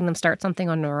we're helping them start something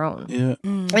on their own. Yeah.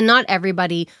 And not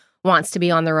everybody wants to be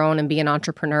on their own and be an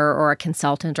entrepreneur or a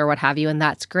consultant or what have you, and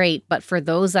that's great. But for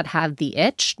those that have the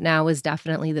itch, now is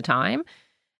definitely the time.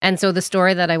 And so the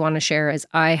story that I want to share is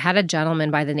I had a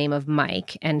gentleman by the name of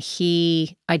Mike, and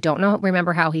I don't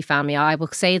remember how he found me. I will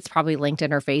say it's probably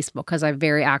LinkedIn or Facebook because I'm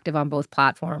very active on both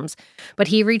platforms. But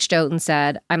he reached out and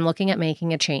said, I'm looking at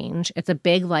making a change. It's a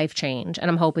big life change,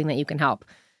 and I'm hoping that you can help.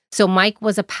 So Mike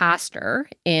was a pastor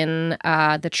in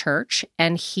the church,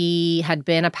 and he had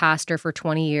been a pastor for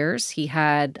 20 years. He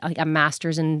had a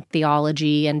master's in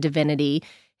theology and divinity.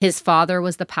 His father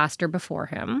was the pastor before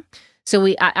him. So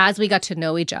as we got to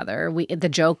know each other, the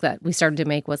joke that we started to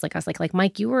make was like, I was like,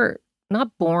 Mike, you were not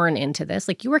born into this.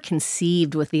 Like, you were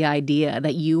conceived with the idea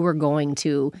that you were going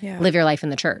to live your life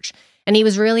in the church. And he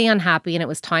was really unhappy, and it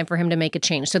was time for him to make a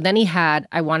change. So then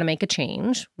I want to make a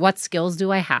change. What skills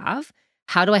do I have?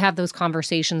 How do I have those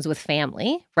conversations with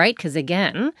family, right? Because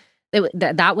again,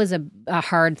 that was a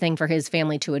hard thing for his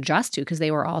family to adjust to because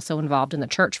they were also involved in the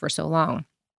church for so long.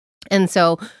 And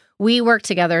so we worked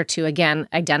together to, again,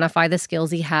 identify the skills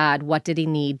he had. What did he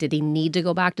need? Did he need to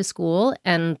go back to school?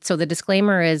 And so the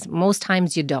disclaimer is most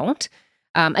times you don't.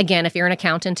 Again, if you're an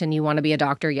accountant and you want to be a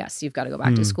doctor, yes, you've got to go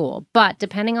back to school. But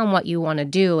depending on what you want to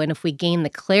do, and if we gain the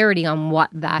clarity on what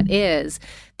that is,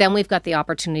 then we've got the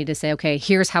opportunity to say, okay,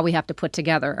 here's how we have to put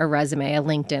together a resume, a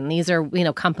LinkedIn. These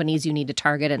are, companies you need to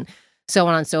target and so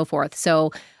on and so forth.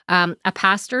 So a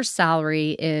pastor's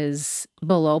salary is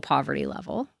below poverty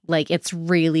level. Like, it's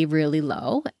really, really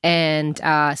low. And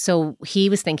so he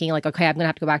was thinking like, okay, I'm going to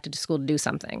have to go back to school to do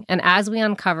something. And as we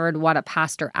uncovered what a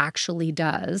pastor actually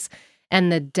does and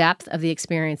the depth of the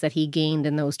experience that he gained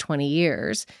in those 20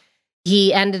 years,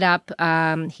 he ended up,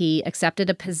 he accepted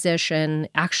a position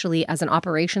actually as an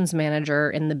operations manager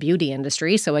in the beauty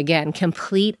industry. So again,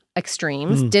 complete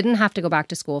extremes, didn't have to go back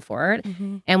to school for it.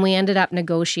 And we ended up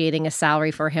negotiating a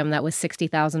salary for him that was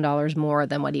 $60,000 more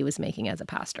than what he was making as a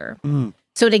pastor.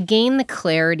 So to gain the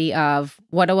clarity of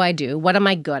what do I do? What am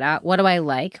I good at? What do I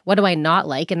like? What do I not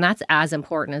like? And that's as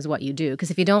important as what you do.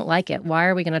 Because if you don't like it, why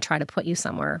are we going to try to put you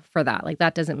somewhere for that? Like,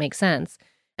 that doesn't make sense.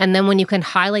 And then when you can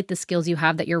highlight the skills you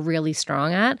have that you're really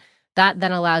strong at, that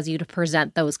then allows you to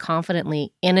present those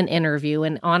confidently in an interview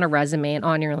and on a resume and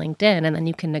on your LinkedIn, and then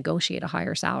you can negotiate a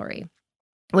higher salary,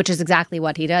 which is exactly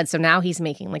what he did. So now he's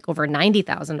making like over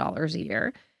 $90,000 a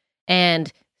year.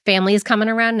 And family is coming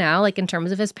around now, like in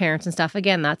terms of his parents and stuff.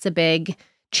 Again, that's a big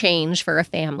change for a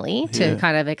family to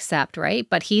kind of accept, right?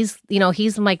 But he's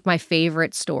like my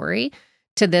favorite story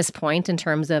to this point in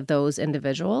terms of those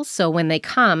individuals. So when they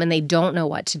come and they don't know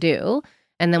what to do,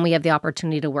 and then we have the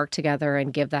opportunity to work together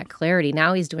and give that clarity.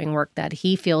 Now he's doing work that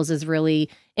he feels is really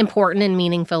important and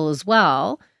meaningful as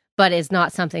well, but is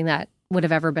not something that would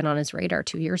have ever been on his radar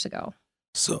 2 years ago.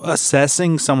 So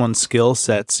assessing someone's skill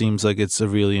set seems like it's a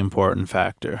really important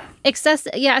factor.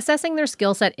 Assessing their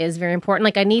skill set is very important.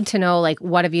 Like, I need to know, like,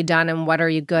 what have you done and what are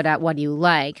you good at, what do you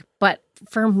like? But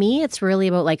for me, it's really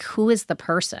about, like, who is the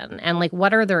person and, like,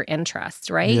 what are their interests,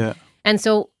 right? Yeah. And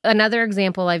so another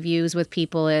example I've used with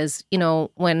people is,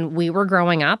 when we were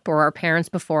growing up or our parents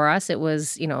before us, it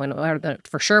was,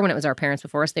 for sure when it was our parents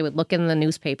before us, they would look in the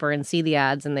newspaper and see the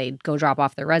ads and they'd go drop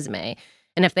off their resume.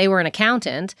 And if they were an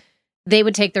accountant, they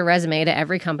would take their resume to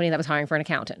every company that was hiring for an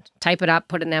accountant, type it up,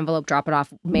 put it in an envelope, drop it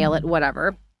off, mail it,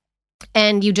 whatever.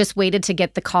 And you just waited to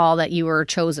get the call that you were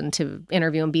chosen to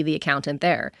interview and be the accountant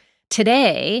there.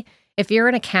 Today, if you're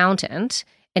an accountant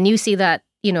and you see that,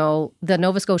 the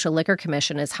Nova Scotia Liquor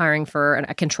Commission is hiring for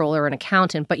a controller or an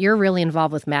accountant, but you're really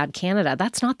involved with Mad Canada,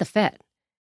 that's not the fit,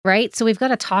 right? So we've got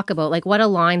to talk about, like, what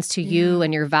aligns to you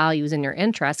and your values and your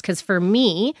interests. Because for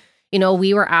me,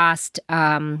 we were asked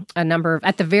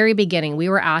at the very beginning, we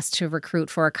were asked to recruit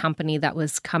for a company that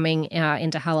was coming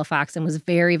into Halifax and was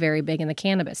very, very big in the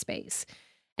cannabis space.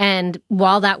 And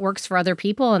while that works for other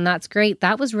people and that's great,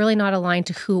 that was really not aligned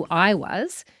to who I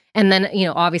was. And then,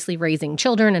 obviously raising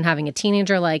children and having a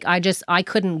teenager, like, I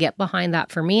couldn't get behind that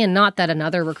for me. And not that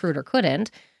another recruiter couldn't,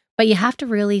 but you have to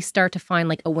really start to find,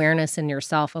 like, awareness in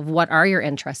yourself of what are your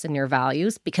interests and your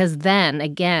values, because then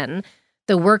again,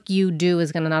 the work you do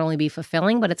is going to not only be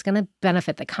fulfilling, but it's going to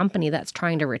benefit the company that's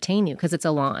trying to retain you because it's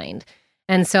aligned.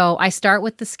 And so I start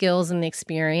with the skills and the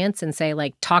experience and say,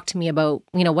 like, talk to me about,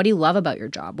 what do you love about your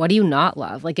job? What do you not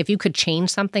love? Like, if you could change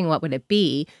something, what would it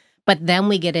be? But then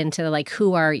we get into, like,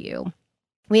 who are you?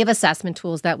 We have assessment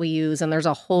tools that we use, and there's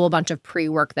a whole bunch of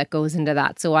pre-work that goes into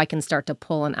that. So I can start to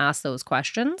pull and ask those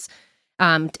questions.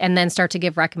 And then start to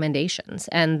give recommendations.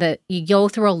 And you go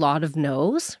through a lot of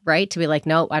no's, right? To be like,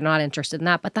 no, I'm not interested in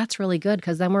that. But that's really good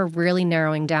because then we're really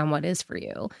narrowing down what is for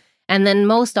you. And then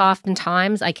most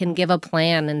oftentimes I can give a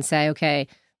plan and say, okay,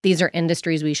 These are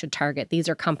industries we should target. These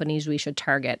are companies we should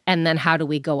target. And then how do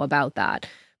we go about that?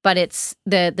 But it's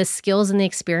the skills and the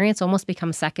experience almost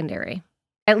become secondary,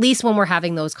 at least when we're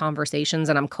having those conversations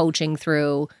and I'm coaching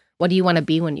through what do you want to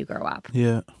be when you grow up?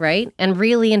 Yeah. Right. And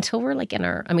really, until we're like in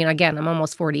our, I mean, again, I'm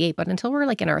almost 48, but until we're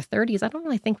like in our 30s, I don't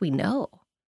really think we know.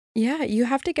 Yeah, you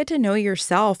have to get to know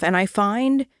yourself. And I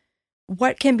find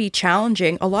what can be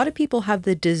challenging, a lot of people have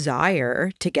the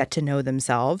desire to get to know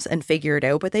themselves and figure it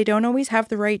out, but they don't always have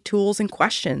the right tools and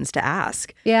questions to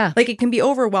ask. Yeah. Like it can be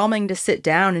overwhelming to sit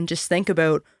down and just think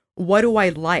about, what do I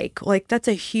like? Like that's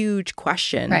a huge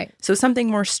question. Right. So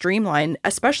something more streamlined,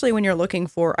 especially when you're looking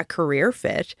for a career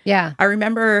fit. Yeah. I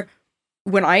remember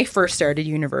when I first started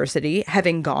university,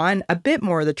 having gone a bit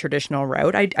more the traditional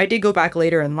route. I did go back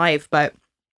later in life, but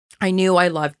I knew I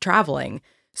loved traveling.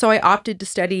 So I opted to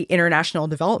study international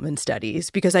development studies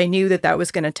because I knew that that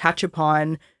was going to touch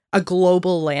upon a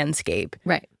global landscape.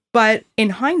 Right. But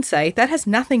in hindsight, that has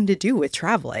nothing to do with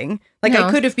traveling. Like No.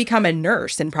 I could have become a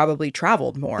nurse and probably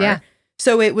traveled more. Yeah.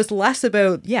 So it was less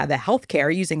about, the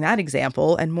healthcare, using that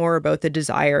example, and more about the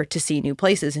desire to see new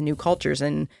places and new cultures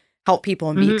and help people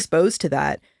and be exposed to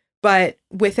that. But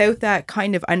without that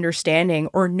kind of understanding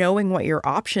or knowing what your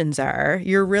options are,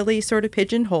 you're really sort of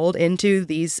pigeonholed into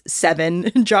these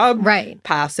 7 job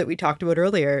paths that we talked about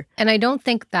earlier. And I don't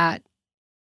think that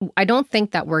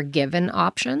we're given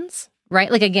options, right?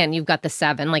 Like, again, you've got the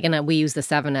 7, like, and we use the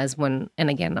 7 as when,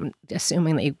 and again, I'm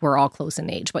assuming that we're all close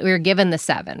in age, but we were given the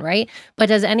 7, right? But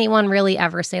does anyone really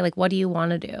ever say, like, what do you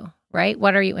want to do? Right?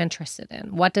 What are you interested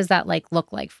in? What does that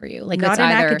look like for you? Like Not it's in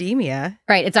either, academia.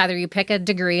 Right. It's either you pick a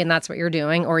degree and that's what you're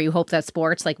doing, or you hope that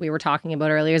sports, like we were talking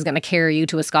about earlier, is going to carry you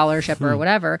to a scholarship or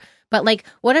whatever. But like,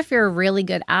 what if you're a really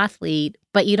good athlete,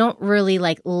 but you don't really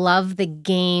like love the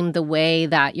game the way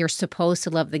that you're supposed to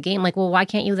love the game? Like, well, why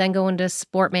can't you then go into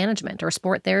sport management or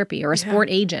sport therapy or a sport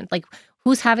agent? Like,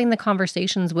 who's having the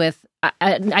conversations with,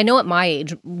 I know at my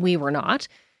age, we were not.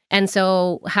 And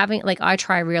so having, like, I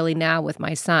try really now with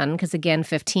my son, because again,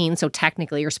 15, so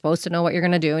technically you're supposed to know what you're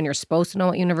going to do and you're supposed to know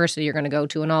what university you're going to go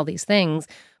to and all these things.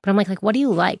 But I'm like, what do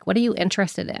you like? What are you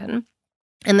interested in?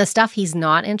 And the stuff he's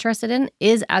not interested in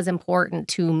is as important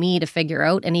to me to figure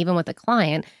out, and even with a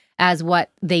client, as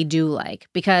what they do like.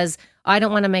 Because I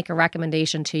don't want to make a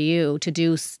recommendation to you to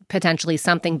do potentially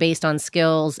something based on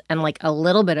skills and like a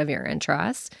little bit of your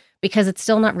interests, because it's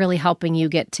still not really helping you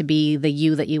get to be the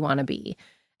you that you want to be.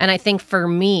 And I think for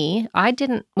me, I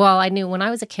knew when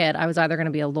I was a kid, I was either going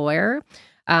to be a lawyer,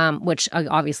 which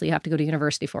obviously you have to go to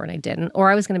university for, and I didn't, or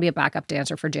I was going to be a backup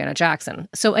dancer for Janet Jackson.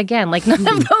 So again, like none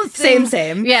of those things.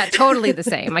 Same. Yeah, totally the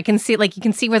same. I can see, like, you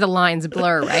can see where the lines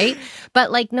blur, right?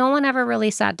 But like no one ever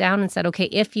really sat down and said, okay,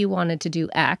 if you wanted to do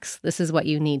X, this is what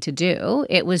you need to do.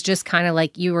 It was just kind of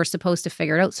like you were supposed to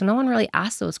figure it out. So no one really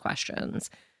asked those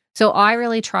questions. So I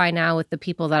really try now with the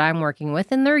people that I'm working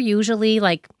with, and they're usually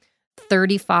like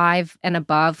 35 and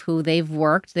above, who they've,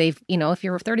 if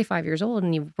you're 35 years old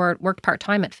and you've worked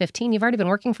part-time at 15, you've already been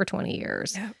working for 20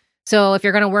 years. Yeah. So if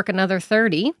you're going to work another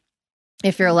 30,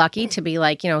 if you're lucky to be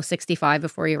like, 65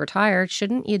 before you retire,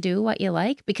 shouldn't you do what you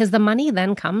like? Because the money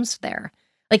then comes there.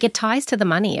 Like it ties to the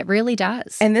money. It really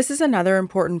does. And this is another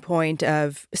important point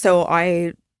so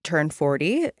I turned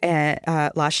 40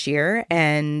 last year,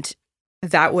 and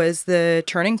that was the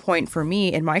turning point for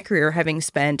me in my career, having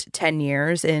spent 10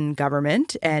 years in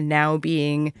government and now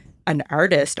being an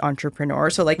artist entrepreneur.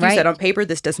 So like you said, on paper,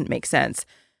 this doesn't make sense.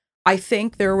 I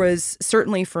think there was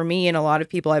certainly for me and a lot of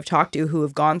people I've talked to who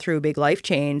have gone through a big life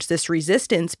change, this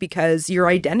resistance because your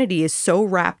identity is so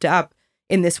wrapped up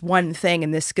in this one thing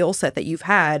and this skill set that you've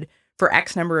had for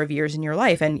X number of years in your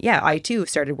life. And yeah, I too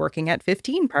started working at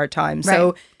 15 part-time.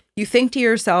 So you think to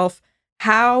yourself,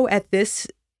 how at this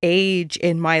age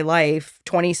in my life,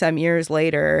 20 some years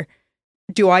later,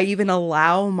 do I even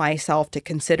allow myself to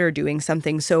consider doing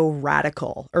something so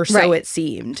radical, or so it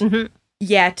seemed? Mm-hmm.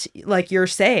 Yet, like you're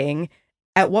saying,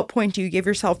 at what point do you give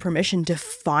yourself permission to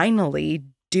finally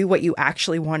do what you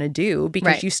actually want to do?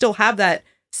 Because you still have that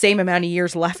same amount of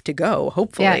years left to go,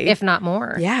 hopefully. Yeah, if not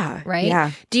more. Yeah. Right?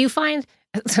 Yeah. Do you find,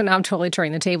 so now I'm totally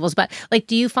turning the tables, but like,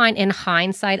 do you find in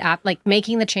hindsight, like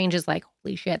making the changes like,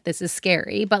 holy shit, this is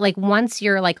scary. But like once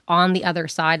you're like on the other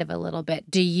side of a little bit,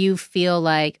 do you feel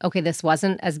like, okay, this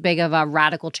wasn't as big of a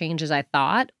radical change as I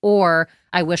thought, or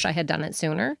I wish I had done it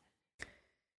sooner?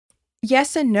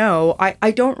 Yes and no. I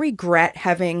don't regret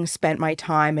having spent my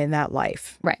time in that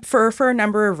life. Right. For a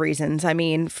number of reasons. I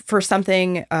mean, for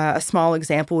something, a small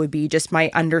example would be just my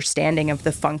understanding of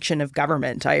the function of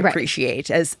government. I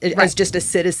appreciate as just a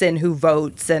citizen who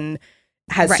votes and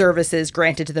has services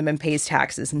granted to them and pays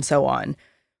taxes and so on.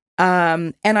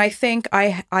 And I think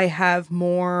I have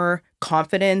more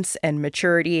confidence and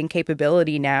maturity and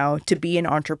capability now to be an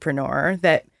entrepreneur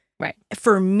that Right.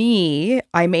 for me,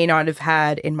 I may not have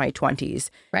had in my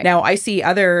 20s. Right. Now, I see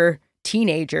other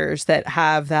teenagers that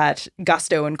have that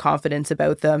gusto and confidence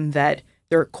about them that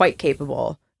they're quite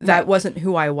capable. That wasn't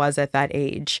who I was at that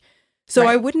age. So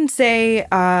I wouldn't say,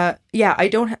 I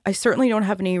certainly don't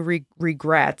have any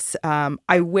regrets.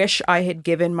 I wish I had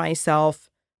given myself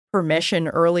permission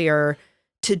earlier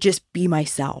to just be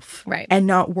myself and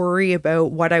not worry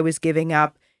about what I was giving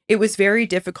up. It was very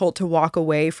difficult to walk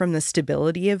away from the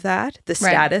stability of that, the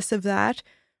status of that,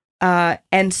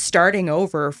 and starting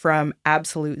over from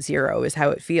absolute zero is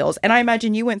how it feels. And I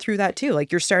imagine you went through that too.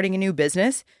 Like you're starting a new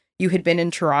business. You had been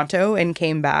in Toronto and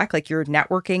came back. Like you're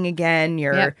networking again.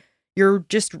 You're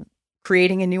just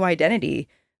creating a new identity.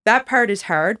 That part is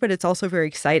hard, but it's also very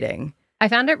exciting. I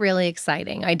found it really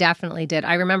exciting. I definitely did.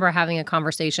 I remember having a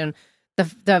conversation.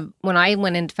 When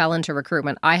I fell into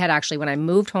recruitment, I had actually, when I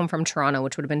moved home from Toronto,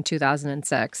 which would have been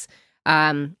 2006,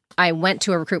 I went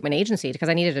to a recruitment agency because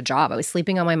I needed a job. I was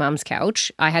sleeping on my mom's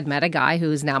couch. I had met a guy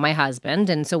who's now my husband.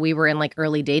 And so we were in like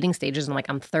early dating stages. And like,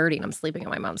 I'm 30 and I'm sleeping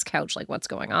on my mom's couch. Like, what's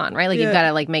going on? Right? Like, you've got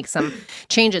to like make some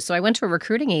changes. So I went to a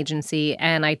recruiting agency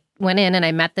and I went in and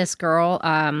I met this girl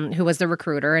who was the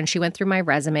recruiter. And she went through my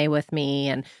resume with me.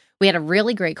 And we had a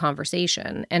really great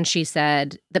conversation. And she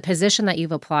said, the position that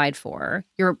you've applied for,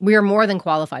 we are more than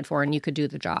qualified for, and you could do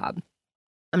the job.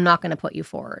 I'm not going to put you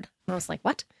forward. And I was like,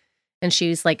 what? And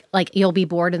she's like, you'll be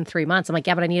bored in 3 months. I'm like,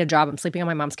 yeah, but I need a job. I'm sleeping on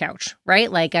my mom's couch.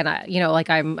 Right. Like, and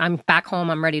I'm back home.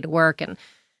 I'm ready to work. And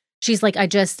she's like,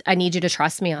 I need you to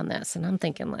trust me on this. And I'm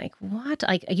thinking like, what?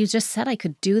 You just said I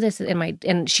could do this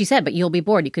and she said, but you'll be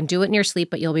bored. You can do it in your sleep,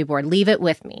 but you'll be bored. Leave it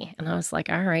with me. And I was like,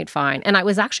 all right, fine. And I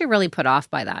was actually really put off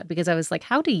by that because I was like,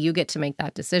 how do you get to make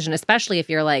that decision? Especially if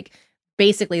you're like,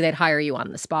 basically they'd hire you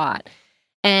on the spot.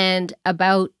 And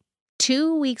about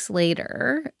 2 weeks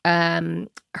later,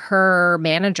 her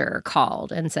manager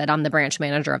called and said, I'm the branch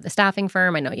manager of the staffing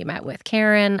firm. I know you met with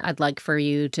Karen. I'd like for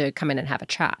you to come in and have a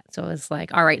chat. So I was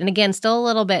like, all right. And again, still a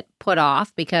little bit put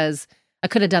off because I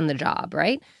could have done the job,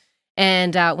 right?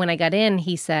 And when I got in,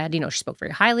 he said, she spoke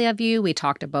very highly of you. We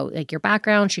talked about like your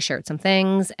background. She shared some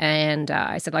things. And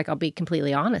I said, like, I'll be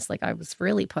completely honest. Like, I was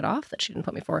really put off that she didn't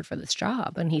put me forward for this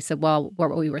job. And he said, well,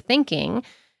 what we were thinking,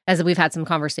 as we've had some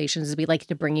conversations, is we'd like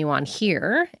to bring you on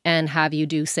here and have you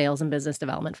do sales and business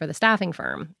development for the staffing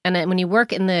firm. And then when you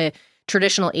work in the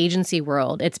traditional agency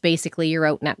world, it's basically you're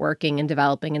out networking and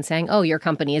developing and saying, oh, your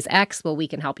company is X. Well, we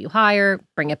can help you hire,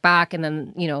 bring it back. And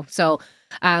then, so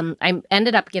I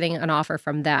ended up getting an offer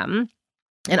from them.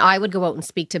 And I would go out and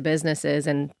speak to businesses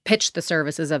and pitch the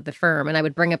services of the firm. And I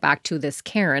would bring it back to this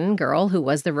Karen girl who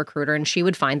was the recruiter, and she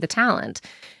would find the talent.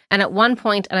 And at one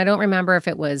point, and I don't remember if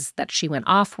it was that she went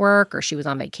off work or she was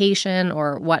on vacation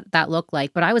or what that looked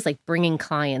like, but I was like bringing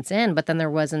clients in, but then there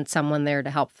wasn't someone there to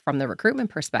help from the recruitment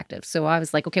perspective. So I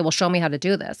was like, okay, well, show me how to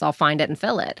do this. I'll find it and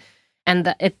fill it.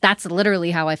 And that's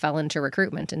literally how I fell into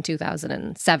recruitment in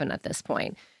 2007 at this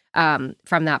point,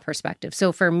 from that perspective.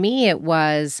 So for me, it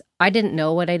was, I didn't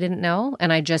know what I didn't know.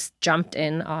 And I just jumped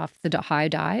in off the high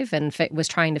dive and was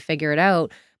trying to figure it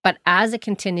out. But as it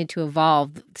continued to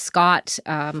evolve, Scott,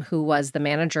 who was the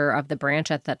manager of the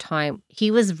branch at that time, he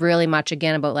was really much,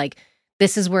 again, about like,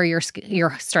 this is where your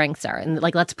strengths are. And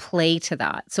like, let's play to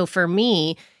that. So for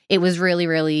me, it was really,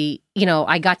 really,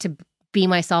 I got to be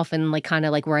myself and like kind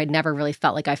of like where I'd never really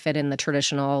felt like I fit in the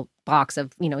traditional box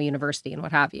of, university and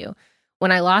what have you.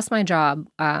 When I lost my job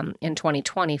in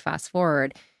 2020, fast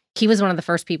forward, he was one of the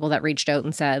first people that reached out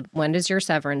and said, when does your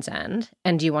severance end?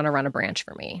 And do you want to run a branch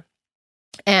for me?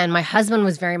 And my husband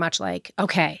was very much like,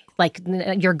 okay, like,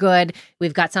 you're good.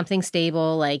 We've got something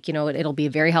stable. Like, it'll be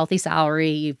a very healthy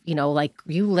salary. Like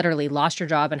you literally lost your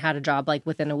job and had a job like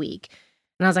within a week.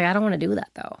 And I was like, I don't want to do that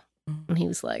though. And he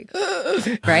was like,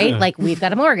 right? Like, we've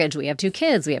got a mortgage. We have 2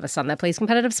 kids. We have a son that plays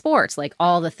competitive sports, like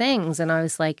all the things. And I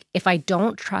was like, if I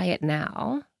don't try it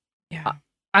now,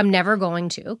 I'm never going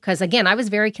to. Because again, I was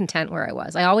very content where I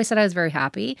was. I always said I was very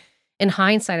happy. In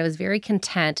hindsight, I was very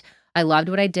content. I loved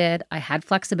what I did. I had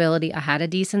flexibility. I had a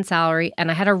decent salary, and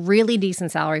I had a really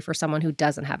decent salary for someone who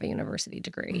doesn't have a university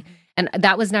degree. Mm-hmm. And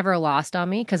that was never lost on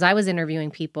me because I was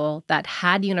interviewing people that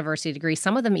had university degrees,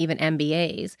 some of them even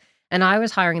MBAs, and I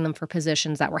was hiring them for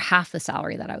positions that were half the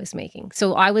salary that I was making.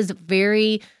 So I was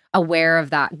very aware of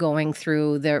that going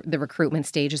through the recruitment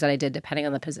stages that I did, depending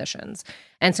on the positions.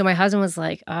 And so my husband was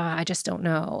like, I just don't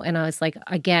know. And I was like,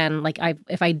 again, like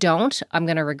if I don't, I'm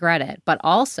going to regret it. But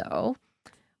also,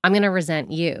 I'm going to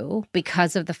resent you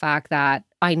because of the fact that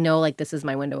I know like this is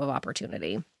my window of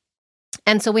opportunity.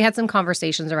 And so we had some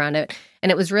conversations around it.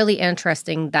 And it was really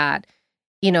interesting that,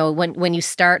 when you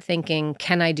start thinking,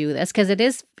 can I do this? Because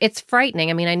it's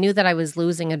frightening. I mean, I knew that I was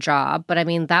losing a job, but I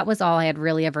mean, that was all I had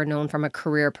really ever known from a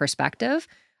career perspective.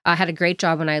 I had a great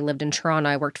job when I lived in Toronto.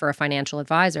 I worked for a financial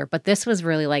advisor, but this was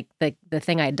really like the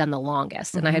thing I had done the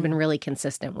longest, and I had been really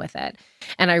consistent with it.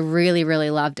 And I really,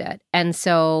 really loved it. And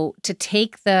so to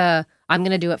take I'm going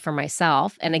to do it for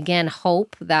myself, and again,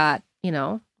 hope that,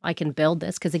 I can build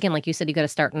this. Because again, like you said, you got to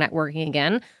start networking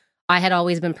again. I had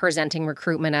always been presenting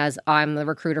recruitment as I'm the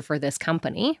recruiter for this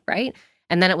company, right?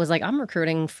 And then it was like, I'm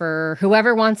recruiting for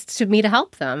whoever wants me to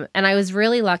help them. And I was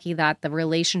really lucky that the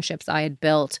relationships I had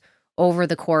built over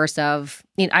the course of,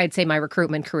 I'd say my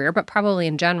recruitment career, but probably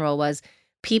in general, was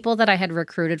people that I had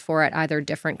recruited for at either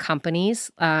different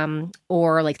companies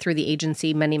or like through the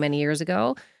agency many, many years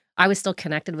ago. I was still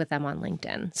connected with them on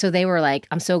LinkedIn. So they were like,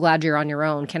 I'm so glad you're on your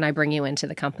own. Can I bring you into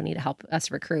the company to help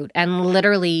us recruit? And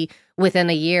literally within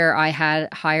a year, I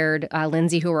had hired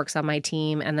Lindsay, who works on my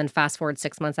team. And then fast forward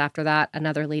 6 months after that,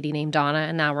 another lady named Donna.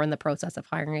 And now we're in the process of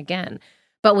hiring again.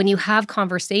 But when you have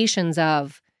conversations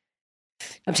of,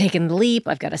 I'm taking the leap,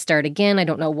 I've got to start again, I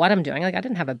don't know what I'm doing. Like, I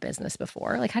didn't have a business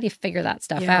before. Like, how do you figure that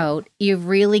stuff out? You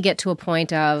really get to a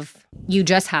point of you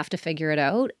just have to figure it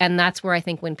out. And that's where I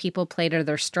think when people play to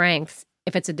their strengths,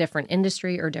 if it's a different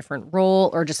industry or different role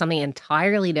or just something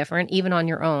entirely different, even on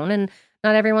your own, and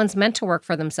not everyone's meant to work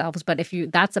for themselves, but if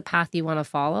that's a path you want to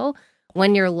follow,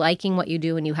 when you're liking what you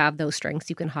do and you have those strengths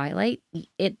you can highlight,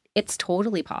 it's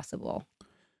totally possible.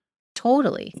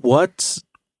 Totally.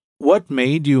 What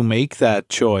made you make that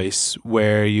choice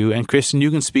where and Kristen,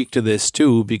 you can speak to this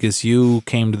too, because you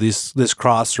came to this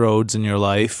crossroads in your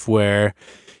life where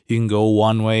you can go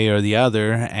one way or the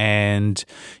other, and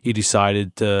you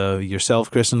decided to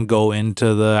yourself, Kristen, go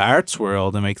into the arts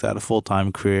world and make that a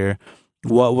full-time career.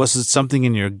 What was it, something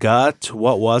in your gut?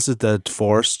 What was it that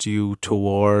forced you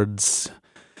towards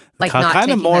like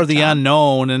kind of more the job.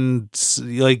 unknown, and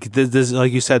like this,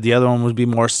 like you said, the other one would be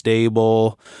more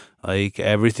stable? Like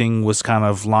everything was kind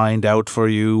of lined out for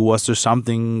you. Was there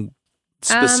something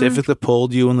specific that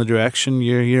pulled you in the direction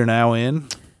you're now in?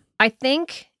 I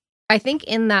think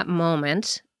in that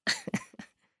moment,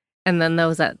 and then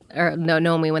those that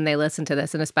know me when they listen to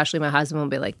this, and especially my husband will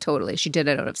be like, totally, she did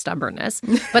it out of stubbornness.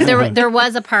 But there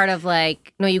was a part of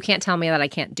like, no, you can't tell me that I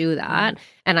can't do that,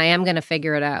 and I am going to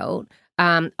figure it out.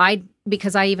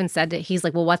 Because I even said he's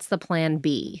like, well, what's the plan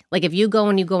B? Like, if you go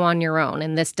on your own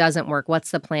and this doesn't work, what's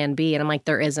the plan B? And I'm like,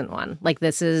 there isn't one. Like,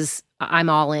 this is,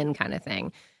 I'm all in kind of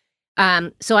thing.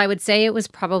 So I would say it was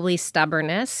probably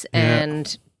stubbornness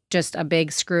and just a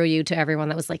big screw you to everyone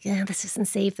that was like, this isn't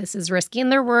safe, this is risky.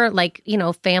 And there were like,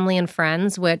 family and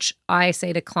friends, which I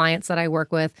say to clients that I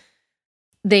work with,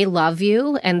 they love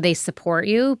you and they support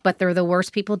you, but they're the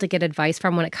worst people to get advice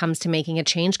from when it comes to making a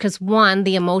change. Because one,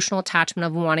 the emotional attachment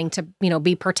of wanting to,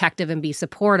 be protective and be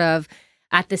supportive.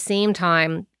 At the same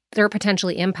time, they're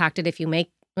potentially impacted if you make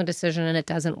a decision and it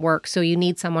doesn't work. So you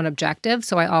need someone objective.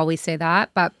 So I always say that.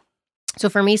 But so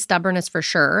for me, stubbornness for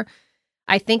sure.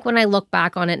 I think when I look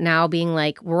back on it now, being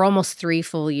like, we're almost 3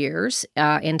 full years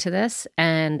into this.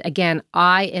 And again,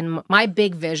 my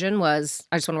big vision was,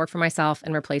 I just want to work for myself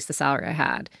and replace the salary I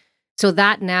had. So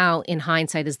that now in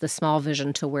hindsight is the small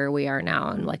vision to where we are now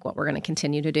and like what we're going to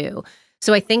continue to do.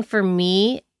 So I think for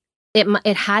me,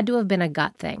 it had to have been a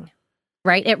gut thing,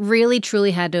 right? It really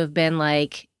truly had to have been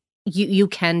like, you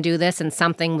can do this. And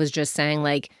something was just saying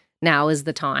like, now is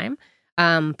the time.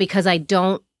 Because I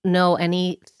don't know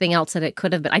anything else that it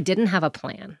could have been. I didn't have a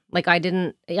plan. Like I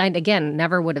again,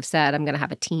 never would have said I'm going to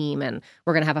have a team and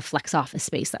we're going to have a flex office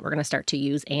space that we're going to start to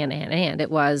use and. It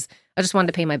was, I just wanted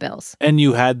to pay my bills. And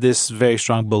you had this very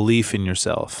strong belief in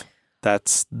yourself.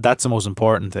 That's the most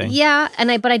important thing. Yeah.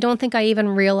 But I don't think I even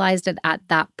realized it at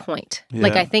that point. Yeah.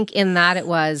 Like I think in that it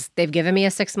was, they've given me a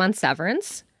 6-month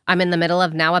severance. I'm in the middle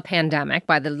of now a pandemic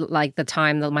by the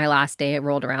time my last day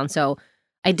rolled around. So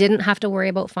I didn't have to worry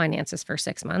about finances for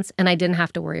 6 months, and I didn't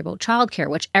have to worry about childcare,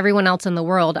 which everyone else in the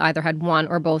world either had one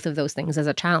or both of those things as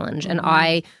a challenge. Mm-hmm. And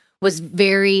I was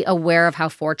very aware of how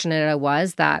fortunate I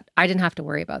was that I didn't have to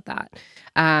worry about that.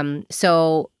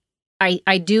 So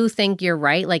I do think you're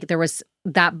right. Like there was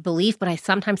that belief, but I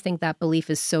sometimes think that belief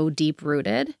is so deep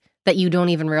rooted that you don't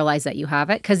even realize that you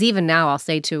have it. Because even now I'll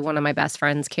say to one of my best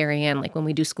friends, Carrie Ann, like when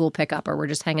we do school pickup or we're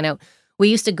just hanging out, we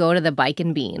used to go to the Bike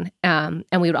and Bean and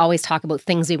we would always talk about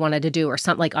things we wanted to do or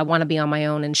something like I want to be on my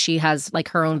own. And she has like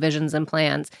her own visions and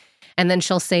plans. And then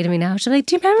she'll say to me now, she's like,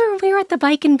 do you remember when we were at the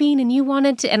Bike and Bean and you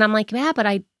wanted to? And I'm like, yeah,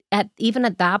 but even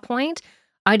at that point,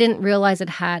 I didn't realize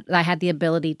I had the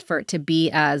ability for it to be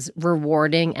as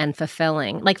rewarding and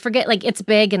fulfilling. Like, forget, like, it's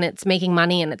big and it's making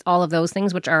money and it's all of those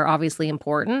things, which are obviously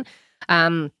important.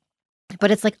 But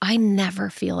it's like, I never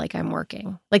feel like I'm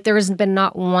working. Like, there has been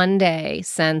not one day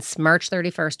since March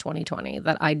 31st, 2020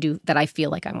 that I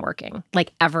feel like I'm working,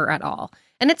 like, ever at all.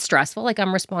 And it's stressful. Like,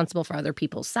 I'm responsible for other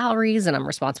people's salaries and I'm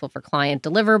responsible for client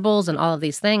deliverables and all of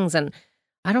these things. And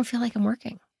I don't feel like I'm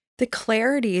working. The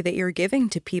clarity that you're giving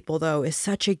to people, though, is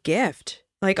such a gift.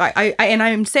 Like, I and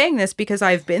I'm saying this because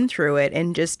I've been through it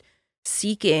and just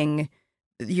seeking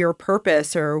your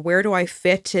purpose or where do I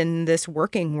fit in this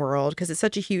working world, because it's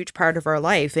such a huge part of our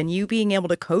life. And you being able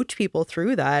to coach people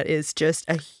through that is just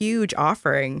a huge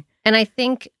offering. And I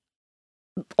think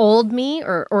old me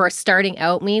or starting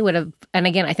out me would have, and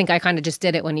again, I think I kind of just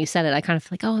did it when you said it. I kind of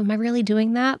feel like, oh, am I really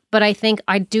doing that? But I think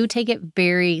I do take it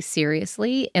very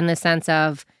seriously in the sense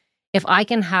of, if I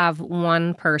can have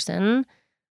one person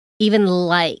even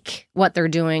like what they're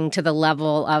doing to the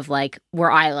level of like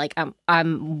where I like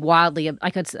I'm wildly,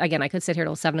 I could sit here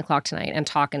till 7:00 tonight and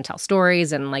talk and tell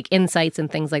stories and like insights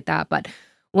and things like that. But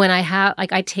when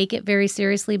I take it very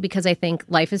seriously because I think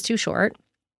life is too short.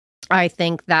 I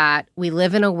think that we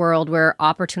live in a world where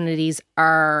opportunities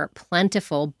are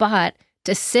plentiful, but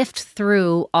to sift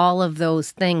through all of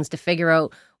those things to figure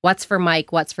out what's for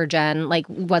Mike, what's for Jen, like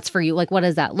what's for you, like what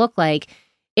does that look like?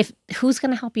 Who's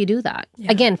going to help you do that? Yeah.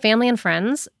 Again, family and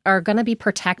friends are going to be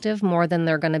protective more than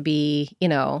they're going to be,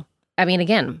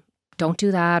 again, don't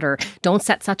do that or don't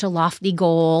set such a lofty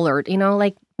goal or,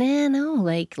 like, no,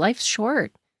 like life's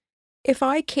short. If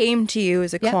I came to you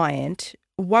as a client,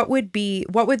 what would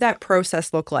that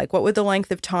process look like? What would the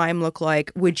length of time look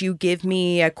like? Would you give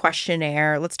me a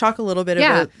questionnaire? Let's talk a little bit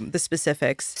about the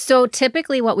specifics. So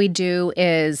typically what we do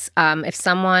is if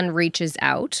someone reaches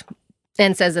out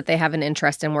and says that they have an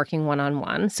interest in working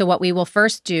one-on-one. So what we will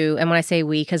first do, and when I say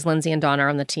we, because Lindsay and Dawn are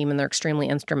on the team and they're extremely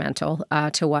instrumental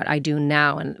to what I do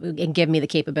now and give me the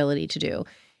capability to do,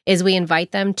 is we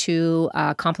invite them to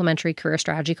a complimentary career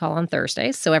strategy call on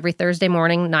Thursdays. So every Thursday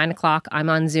morning, 9:00, I'm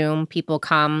on Zoom. People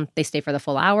come, they stay for the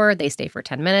full hour, they stay for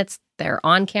 10 minutes. They're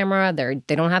on camera,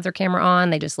 they don't have their camera on,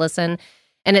 they just listen.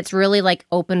 And it's really like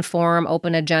open forum,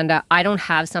 open agenda. I don't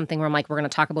have something where I'm like, we're going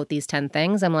to talk about these 10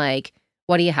 things. I'm like,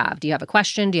 what do you have? Do you have a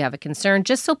question? Do you have a concern?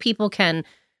 Just so people can,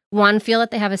 one, feel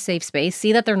that they have a safe space,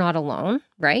 see that they're not alone,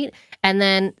 right? And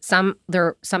then some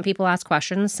people ask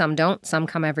questions, some don't, some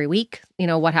come every week,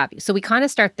 what have you. So we kind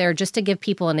of start there just to give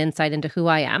people an insight into who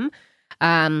I am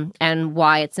and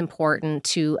why it's important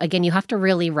to, again, you have to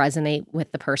really resonate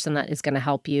with the person that is going to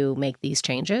help you make these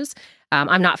changes.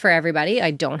 I'm not for everybody.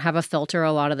 I don't have a filter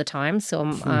a lot of the time. So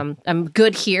I'm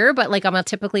good here, but like I'm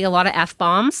typically a lot of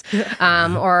F-bombs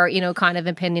or, kind of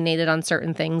opinionated on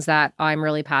certain things that I'm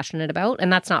really passionate about.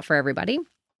 And that's not for everybody.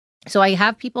 So I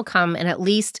have people come and at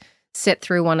least sit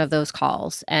through one of those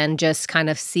calls and just kind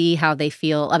of see how they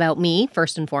feel about me,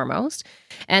 first and foremost.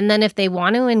 And then if they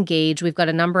want to engage, we've got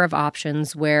a number of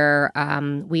options where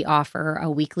we offer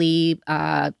a weekly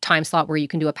time slot where you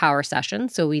can do a power session.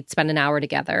 So we'd spend an hour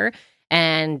together.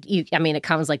 And it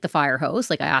comes like the fire hose.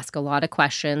 Like I ask a lot of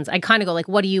questions. I kind of go like,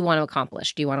 what do you want to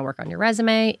accomplish? Do you want to work on your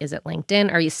resume? Is it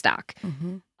LinkedIn? Are you stuck?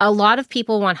 Mm-hmm. A lot of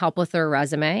people want help with their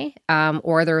resume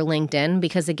or their LinkedIn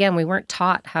because, again, we weren't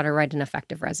taught how to write an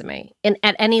effective resume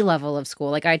at any level of school.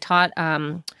 Like I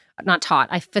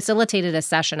I facilitated a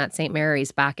session at St.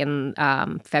 Mary's back in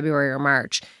February or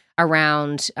March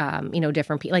around,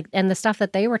 different people. Like, and the stuff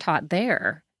that they were taught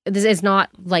there. This is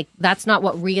not like, that's not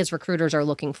what we as recruiters are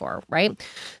looking for, right?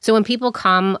 So when people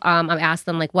come, I ask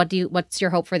them like, what's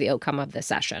your hope for the outcome of this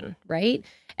session, right?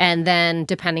 And then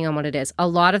depending on what it is, a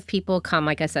lot of people come,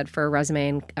 like I said, for a resume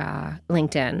and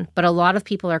LinkedIn, but a lot of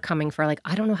people are coming for like,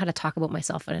 I don't know how to talk about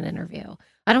myself in an interview.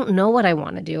 I don't know what I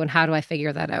want to do and how do I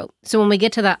figure that out? So when we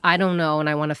get to that, I don't know and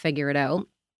I want to figure it out,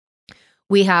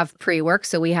 we have pre-work.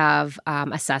 So we have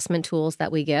assessment tools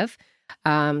that we give.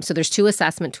 So there's 2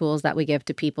 assessment tools that we give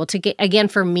to people to get, again,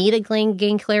 for me to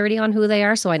gain clarity on who they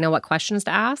are. So I know what questions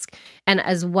to ask and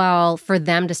as well for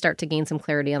them to start to gain some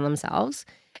clarity on themselves.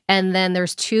 And then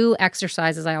there's 2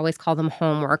 exercises, I always call them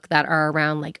homework, that are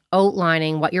around like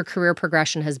outlining what your career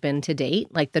progression has been to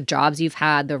date, like the jobs you've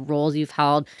had, the roles you've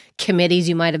held, committees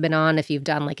you might have been on, if you've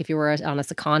done, like if you were on a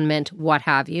secondment, what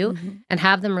have you, and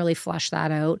have them really flush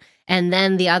that out. And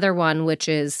then the other one, which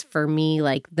is for me,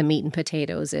 like the meat and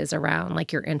potatoes, is around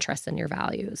like your interests and your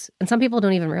values. And some people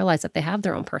don't even realize that they have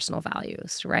their own personal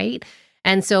values, right?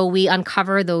 And so we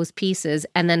uncover those pieces.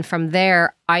 And then from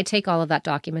there, I take all of that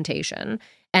documentation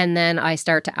And then I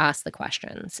start to ask the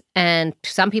questions. And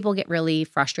some people get really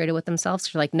frustrated with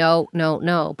themselves. They're like, no, no,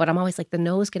 no. But I'm always like, the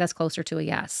no's get us closer to a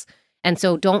yes. And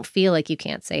so don't feel like you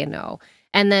can't say a no.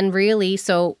 And then really,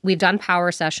 so we've done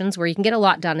power sessions where you can get a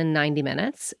lot done in 90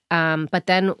 minutes. But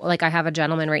then like I have a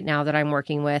gentleman right now that I'm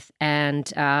working with,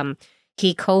 and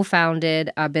he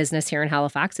co-founded a business here in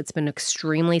Halifax. It's been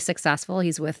extremely successful.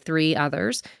 He's with 3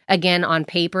 others. Again, on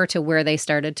paper, to where they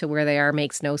started to where they are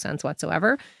makes no sense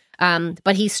whatsoever.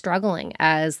 But he's struggling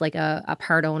as like a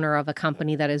part owner of a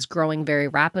company that is growing very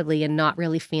rapidly and not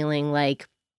really feeling like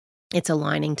it's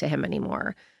aligning to him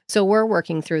anymore. So we're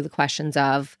working through the questions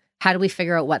of, how do we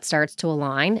figure out what starts to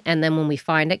align? And then when we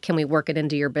find it, can we work it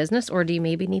into your business? Or do you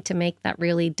maybe need to make that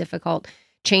really difficult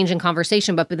change in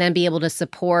conversation, but then be able to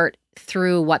support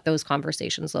through what those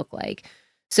conversations look like?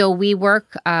 So we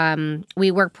work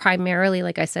primarily,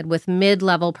 like I said, with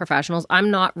mid-level professionals. I'm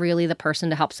not really the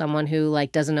person to help someone who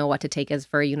like doesn't know what to take as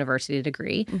for a university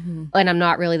degree. And I'm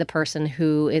not really the person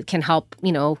who it can help,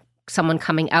 someone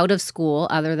coming out of school,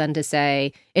 other than to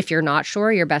say, if you're not sure,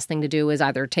 your best thing to do is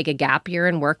either take a gap year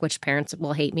and work, which parents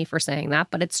will hate me for saying that,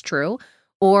 but it's true,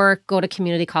 or go to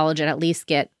community college and at least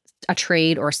get a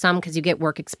trade or some, because you get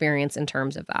work experience in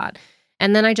terms of that.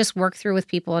 And then I just work through with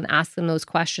people and ask them those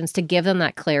questions to give them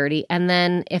that clarity. And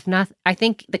then if not, I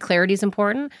think the clarity is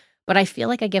important, but I feel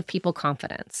like I give people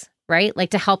confidence, right? Like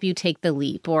to help you take the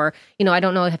leap. Or, I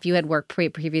don't know if you had worked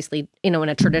previously, in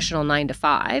a traditional 9 to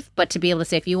 5, but to be able to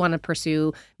say, if you want to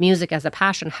pursue music as a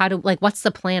passion, what's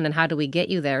the plan and how do we get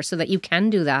you there so that you can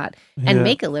do that and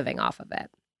make a living off of it,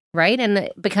 right? And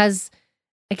because,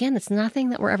 again, it's nothing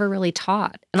that we're ever really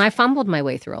taught. And I fumbled my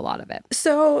way through a lot of it.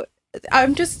 So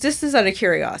this is out of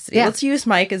curiosity. Yeah. Let's use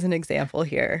Mike as an example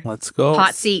here. Let's go.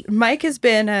 Hot seat. Mike has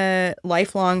been a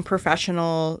lifelong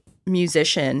professional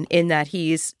musician in that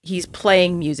he's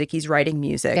playing music, he's writing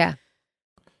music. Yeah.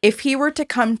 If he were to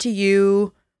come to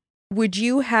you, would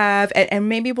you have, and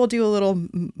maybe we'll do a little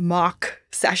mock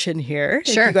session here,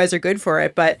 sure, if you guys are good for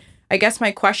it, but I guess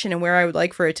my question and where I would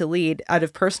like for it to lead out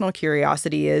of personal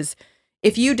curiosity is,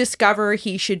 if you discover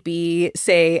he should be,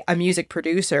 say, a music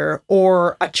producer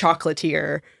or a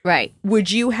chocolatier, right, would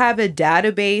you have a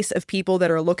database of people that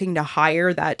are looking to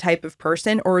hire that type of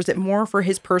person, or is it more for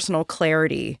his personal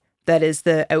clarity that is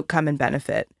the outcome and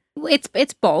benefit? It's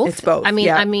both. It's both. I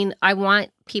mean, I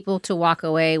want people to walk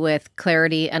away with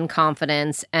clarity and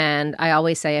confidence. And I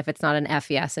always say, if it's not an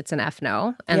F yes, it's an F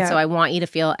no. And so I want you to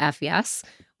feel F yes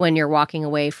when you're walking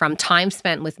away from time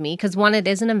spent with me. Because one, it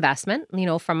is an investment,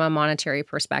 from a monetary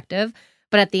perspective.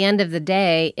 But at the end of the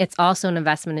day, it's also an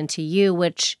investment into you,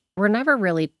 which we're never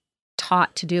really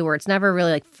taught to do, or it's never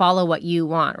really like follow what you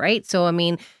want, right? So, I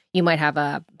mean, you might have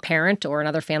a parent or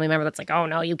another family member that's like, oh,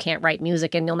 no, you can't write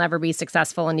music and you'll never be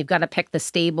successful and you've got to pick the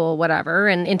stable, whatever.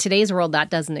 And in today's world, that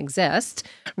doesn't exist,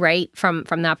 right, from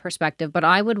that perspective. But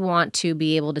I would want to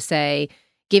be able to say,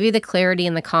 give you the clarity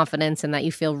and the confidence and that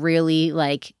you feel really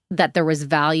like that there was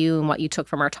value in what you took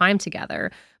from our time together.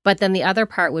 But then the other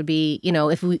part would be,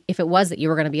 if it was that you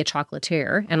were going to be a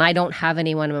chocolatier and I don't have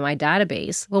anyone in my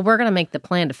database, well, we're going to make the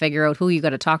plan to figure out who you got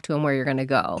to talk to and where you're going to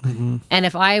go. Mm-hmm. And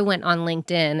if I went on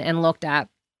LinkedIn and looked at,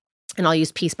 and I'll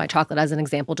use Peace by Chocolate as an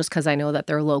example, just because I know that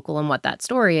they're local and what that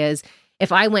story is.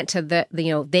 If I went to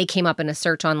they came up in a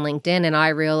search on LinkedIn and I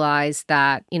realized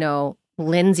that,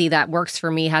 Lindsay that works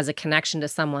for me has a connection to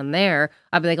someone there,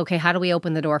 I'd be like, okay, how do we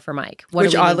open the door for Mike?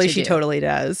 Which oddly she totally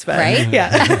does. But, right?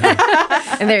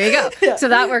 Yeah. And there you go. Yeah. So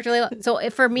that worked really well. So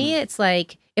for me, it's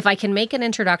like, if I can make an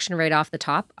introduction right off the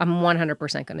top, I'm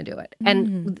 100% going to do it.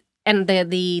 Mm-hmm. And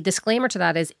the disclaimer to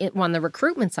that is, on the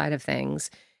recruitment side of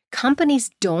things, companies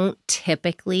don't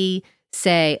typically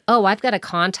say, oh, I've got a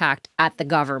contact at the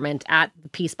government, at the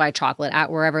Peace by Chocolate, at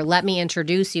wherever. Let me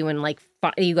introduce you and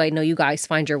you guys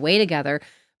find your way together.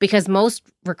 Because most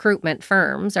recruitment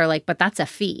firms are like, but that's a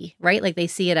fee, right? Like they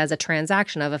see it as a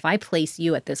transaction of, if I place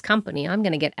you at this company, I'm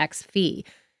going to get X fee.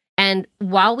 And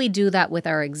while we do that with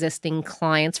our existing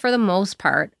clients, for the most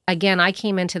part, again, I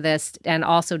came into this and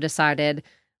also decided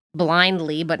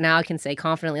blindly, but now I can say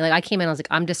confidently, like I came in, I was like,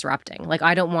 I'm disrupting. Like,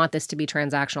 I don't want this to be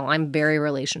transactional. I'm very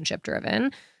relationship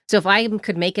driven. So if I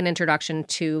could make an introduction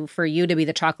for you to be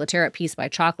the chocolatier at Peace by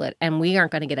Chocolate, and we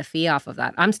aren't going to get a fee off of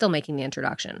that, I'm still making the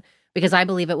introduction because I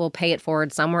believe it will pay it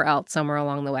forward somewhere else, somewhere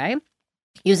along the way.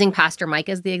 Using Pastor Mike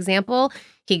as the example,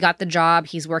 he got the job,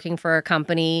 he's working for a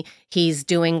company, he's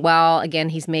doing well, again,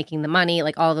 he's making the money,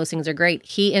 like all of those things are great.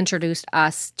 He introduced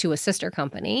us to a sister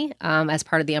company as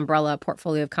part of the umbrella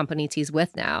portfolio of companies he's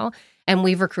with now, and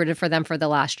we've recruited for them for the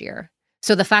last year.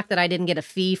 So the fact that I didn't get a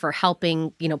fee for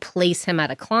helping, place him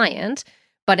at a client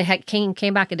but it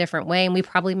came back a different way. And we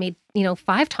probably made,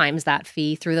 5 times that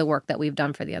fee through the work that we've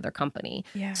done for the other company.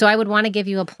 Yeah. So I would want to give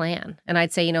you a plan. And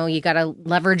I'd say, you got to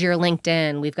leverage your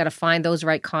LinkedIn. We've got to find those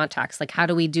right contacts. Like, how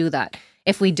do we do that?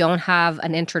 If we don't have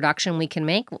an introduction we can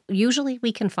make, usually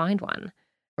we can find one,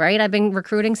 right? I've been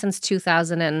recruiting since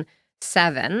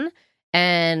 2007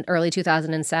 and early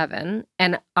 2007.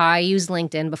 And I used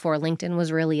LinkedIn before LinkedIn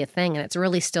was really a thing. And it's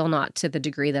really still not to the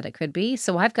degree that it could be.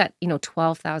 So I've got,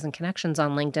 12,000 connections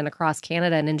on LinkedIn across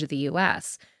Canada and into the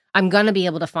US. I'm going to be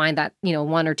able to find that,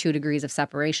 1 or 2 degrees of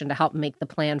separation to help make the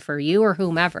plan for you or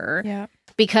whomever. Yeah.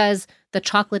 Because the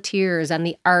chocolatiers and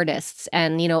the artists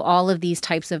and, all of these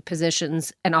types of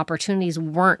positions and opportunities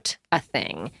weren't a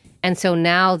thing. And so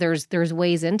now there's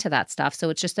ways into that stuff. So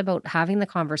it's just about having the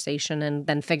conversation and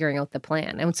then figuring out the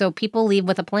plan. And so people leave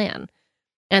with a plan.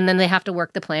 And then they have to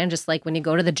work the plan, just like when you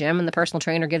go to the gym and the personal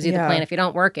trainer gives you the plan. If you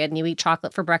don't work it and you eat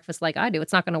chocolate for breakfast like I do,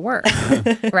 it's not going to work,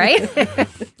 right?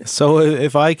 So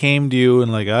if I came to you and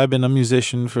like, I've been a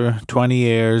musician for 20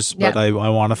 years, but I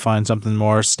want to find something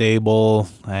more stable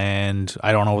and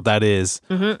I don't know what that is,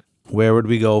 where would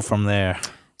we go from there?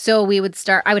 So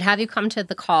I would have you come to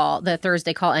the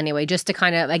Thursday call anyway, just to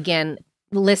kind of, again,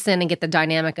 listen and get the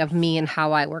dynamic of me and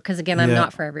how I work. Because again, I'm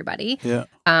not for everybody. Yeah.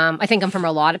 I think I'm from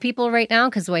a lot of people right now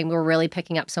because we're really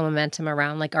picking up some momentum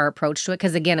around like our approach to it.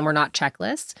 Because again, we're not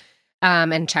checklists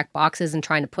and check boxes and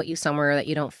trying to put you somewhere that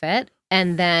you don't fit.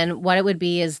 And then what it would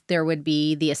be is there would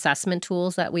be the assessment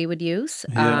tools that we would use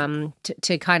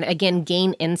to kind of, again,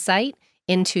 gain insight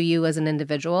into you as an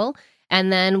individual. And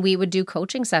then we would do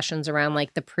coaching sessions around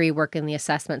like the pre-work and the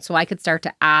assessment. So I could start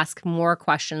to ask more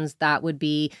questions that would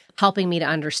be helping me to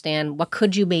understand what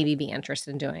could you maybe be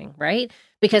interested in doing, right?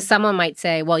 Because someone might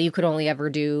say, well, you could only ever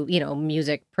do,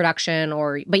 music production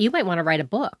but you might want to write a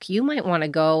book. You might want to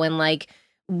go and like,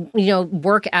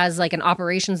 work as like an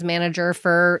operations manager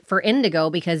for Indigo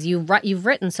because you've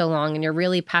written so long and you're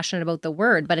really passionate about the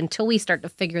word. But until we start to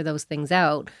figure those things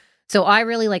out, so I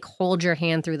really like hold your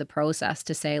hand through the process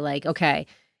to say like, okay,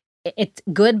 it's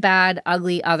good, bad,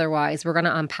 ugly, otherwise. We're going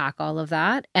to unpack all of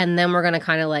that. And then we're going to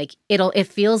kind of like, it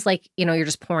feels like, you're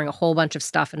just pouring a whole bunch of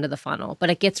stuff into the funnel, but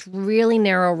it gets really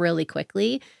narrow really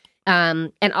quickly.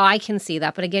 And I can see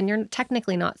that. But again, you're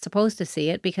technically not supposed to see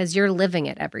it because you're living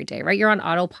it every day, right? You're on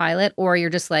autopilot or you're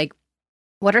just like,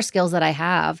 what are skills that I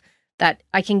have that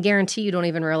I can guarantee you don't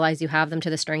even realize you have them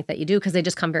to the strength that you do because they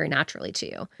just come very naturally to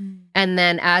you. And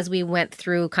then as we went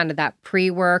through kind of that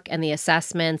pre-work and the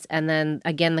assessments and then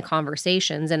again, the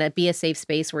conversations and it be a safe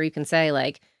space where you can say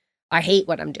like, I hate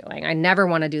what I'm doing. I never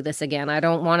want to do this again. I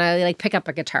don't want to like pick up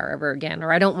a guitar ever again,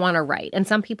 or I don't want to write. And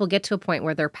some people get to a point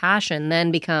where their passion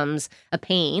then becomes a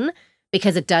pain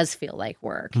because it does feel like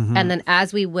work. And then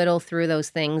as we whittle through those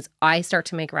things, I start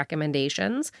to make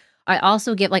recommendations. I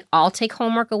also give I'll take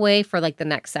homework away for like the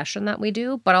next session that we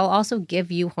do, but I'll also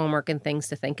give you homework and things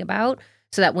to think about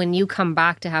so that when you come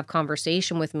back to have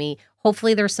conversation with me,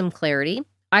 hopefully there's some clarity.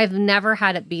 I've never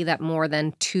had it be that more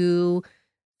than 2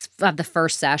 of the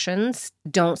first sessions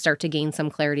don't start to gain some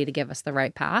clarity to give us the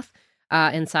right path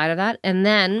inside of that. And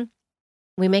then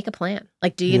we make a plan.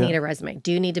 Like, do you need a resume?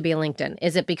 Do you need to be a LinkedIn?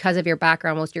 Is it because of your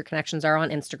background? Most of your connections are on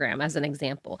Instagram, as an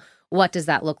example. What does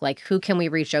that look like? Who can we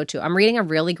reach out to? I'm reading a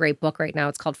really great book right now.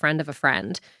 It's called Friend of a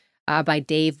Friend by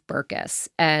Dave Burkus.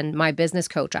 And my business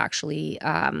coach actually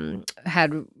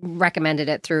had recommended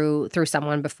it through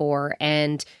someone before.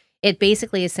 And it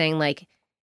basically is saying like,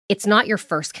 it's not your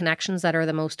first connections that are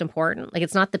the most important. Like,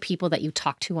 it's not the people that you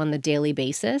talk to on the daily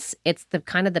basis. It's the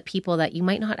kind of the people that you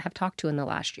might not have talked to in the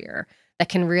last year that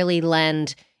can really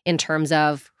lend in terms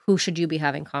of who should you be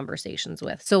having conversations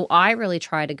with. So I really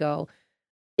try to go,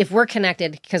 if we're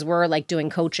connected because we're like doing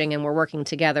coaching and we're working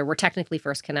together, we're technically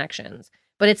first connections.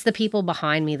 But it's the people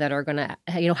behind me that are going to,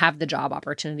 have the job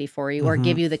opportunity for you or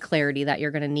give you the clarity that you're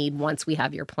going to need once we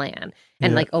have your plan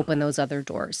and like open those other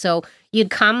doors. So you'd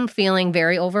come feeling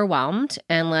very overwhelmed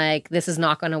and like, this is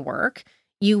not going to work.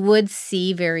 You would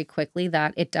see very quickly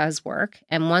that it does work.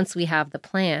 And once we have the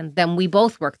plan, then we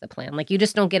both work the plan. Like, you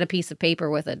just don't get a piece of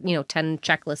paper with a, 10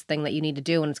 checklist thing that you need to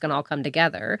do and it's going to all come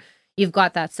together. You've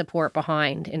got that support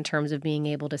behind in terms of being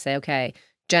able to say, okay,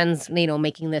 Jen's,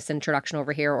 making this introduction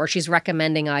over here, or she's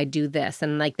recommending I do this.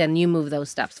 And like, then you move those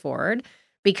steps forward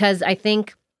because I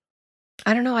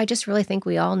just really think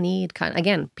we all need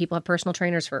again, people have personal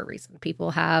trainers for a reason.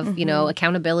 People have,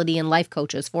 accountability and life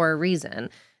coaches for a reason.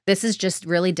 This is just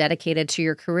really dedicated to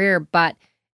your career, but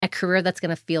a career that's going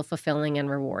to feel fulfilling and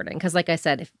rewarding. Because like I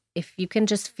said, if you can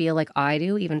just feel like I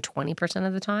do, even 20%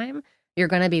 of the time, you're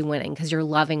going to be winning because you're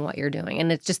loving what you're doing.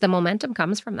 And it's just the momentum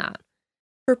comes from that.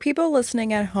 For people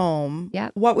listening at home,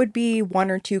 Yeah. what would be one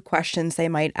or two questions they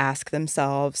might ask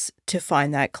themselves to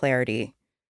find that clarity?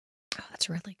 Oh, that's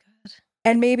really good.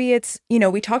 And maybe it's,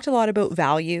 we talked a lot about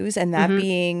values and that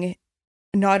being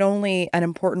not only an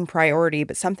important priority,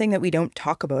 but something that we don't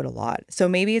talk about a lot. So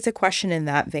maybe it's a question in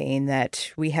that vein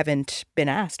that we haven't been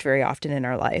asked very often in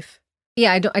our life.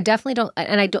 Yeah, I definitely don't,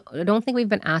 and I don't think we've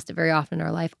been asked it very often in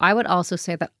our life. I would also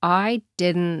say that I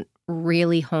didn't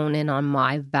really hone in on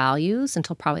my values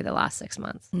until probably the last 6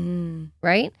 months,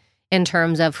 right? In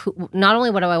terms of not only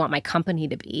what do I want my company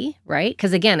to be, right?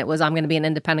 Because again, it was I'm going to be an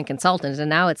independent consultant, and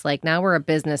now it's like now we're a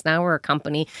business, now we're a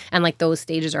company, and like those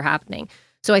stages are happening.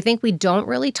 So I think we don't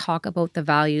really talk about the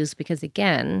values because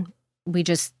again,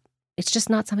 it's just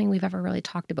not something we've ever really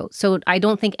talked about. So I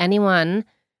don't think anyone,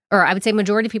 or I would say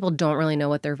majority of people don't really know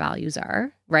what their values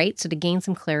are, right? So to gain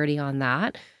some clarity on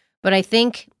that. But I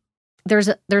think there's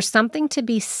something to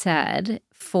be said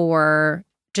for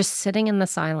just sitting in the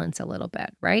silence a little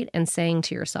bit, right? And saying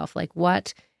to yourself, like,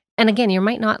 what? And again, you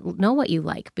might not know what you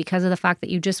like because of the fact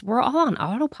that we're all on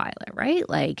autopilot, right?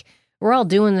 Like, we're all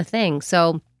doing the thing.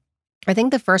 So I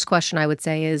think the first question I would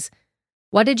say is,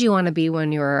 what did you want to be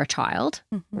when you were a child,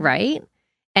 right?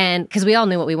 And because we all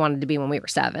knew what we wanted to be when we were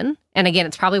 7. And again,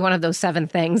 it's probably one of those 7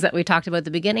 things that we talked about at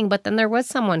the beginning. But then there was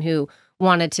someone who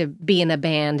wanted to be in a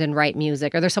band and write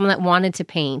music, or there's someone that wanted to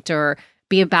paint or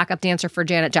be a backup dancer for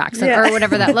Janet Jackson or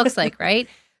whatever that looks like, right?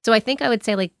 So I think I would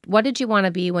say, like, what did you want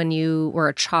to be when you were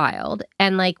a child?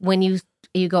 And like when you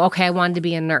go, okay, I wanted to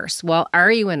be a nurse. Well,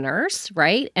 are you a nurse,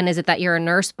 right? And is it that you're a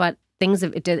nurse, but things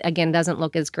again doesn't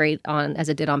look as great as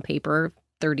it did on paper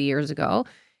 30 years ago?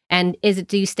 And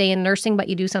do you stay in nursing but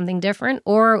you do something different,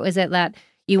 or is it that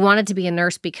you wanted to be a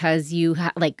nurse because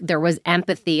there was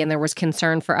empathy and there was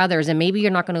concern for others, and maybe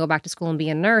you're not going to go back to school and be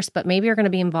a nurse, but maybe you're going to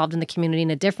be involved in the community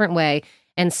in a different way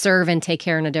and serve and take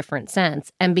care in a different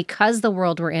sense. And because the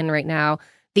world we're in right now,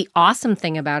 the awesome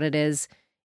thing about it is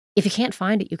if you can't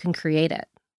find it, you can create it.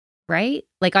 Right?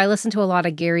 Like I listen to a lot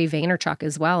of Gary Vaynerchuk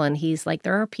as well. And he's like,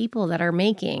 there are people that are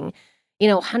making,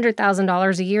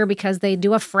 $100,000 a year because they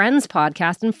do a Friends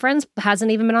podcast, and Friends hasn't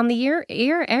even been on the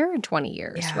air in 20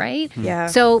 years. Right? Yeah.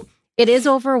 So it is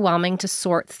overwhelming to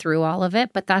sort through all of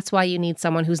it, but that's why you need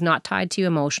someone who's not tied to you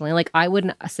emotionally. Like I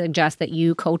wouldn't suggest that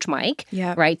you coach Mike,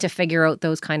 right? To figure out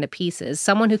those kind of pieces,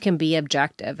 someone who can be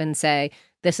objective and say,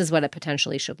 this is what it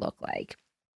potentially should look like.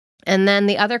 And then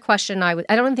the other question I don't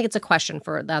even think it's a question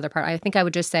for the other part. I think I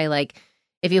would just say, like,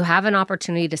 if you have an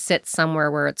opportunity to sit somewhere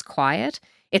where it's quiet,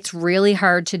 it's really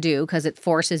hard to do because it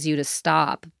forces you to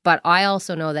stop. But I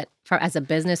also know that as a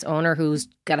business owner who's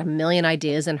got a million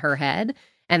ideas in her head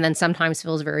and then sometimes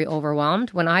feels very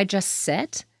overwhelmed, when I just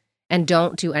sit and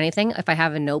don't do anything, if I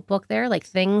have a notebook there, like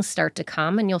things start to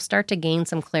come and you'll start to gain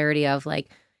some clarity of like,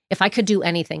 if I could do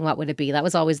anything, what would it be? That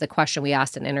was always the question we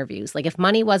asked in interviews. Like if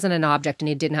money wasn't an object and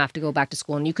you didn't have to go back to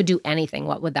school and you could do anything,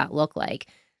 what would that look like?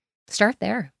 Start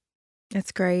there.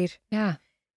 That's great. Yeah.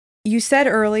 You said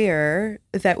earlier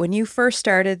that when you first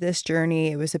started this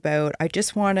journey, it was about, I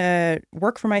just want to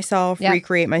work for myself,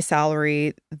 recreate my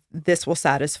salary. This will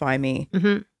satisfy me.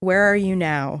 Where are you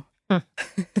now?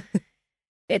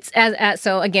 It's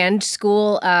so again,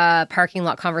 school parking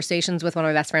lot conversations with one of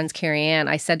my best friends, Carrie Ann.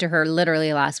 I said to her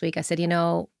literally last week, I said,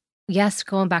 yes,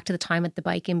 going back to the time at the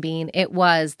Bike and Bean,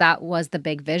 that was the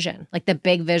big vision. Like the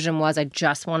big vision was I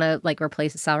just want to like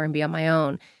replace the salary and be on my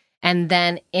own. And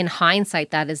then in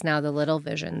hindsight, that is now the little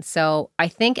vision. So I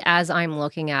think as I'm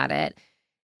looking at it,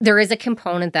 there is a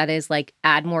component that is like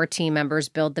add more team members,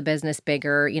 build the business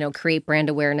bigger, create brand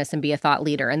awareness and be a thought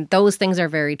leader. And those things are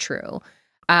very true.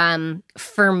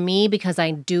 For me, because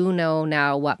I do know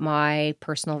now what my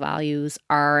personal values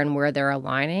are and where they're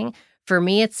aligning, for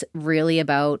me, it's really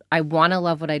about, I want to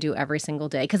love what I do every single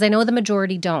day. Because I know the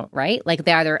majority don't, right? Like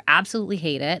they either absolutely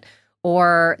hate it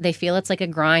or they feel it's like a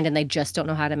grind and they just don't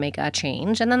know how to make a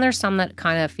change. And then there's some that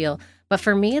kind of feel, but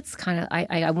for me, it's kind of,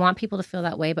 I want people to feel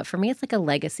that way. But for me, it's like a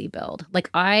legacy build. Like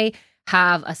I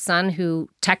have a son who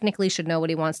technically should know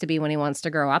what he wants to be when he wants to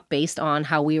grow up based on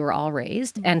how we were all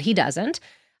raised. And he doesn't.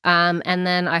 And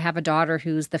then I have a daughter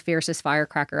who's the fiercest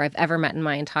firecracker I've ever met in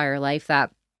my entire life, that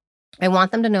I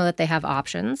want them to know that they have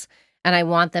options. And I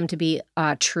want them to be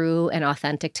true and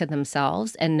authentic to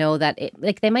themselves and know that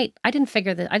I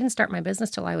didn't start my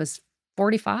business till I was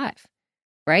 45,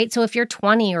 right? So if you're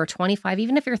 20 or 25,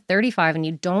 even if you're 35 and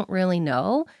you don't really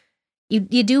know,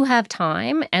 you do have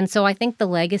time. And so I think the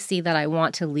legacy that I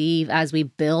want to leave as we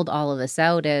build all of this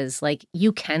out is like,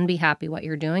 you can be happy what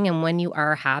you're doing. And when you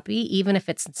are happy, even if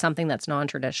it's something that's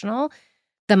non-traditional,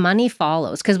 the money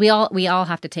follows, because we all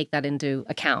have to take that into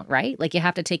account, right? Like, you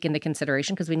have to take into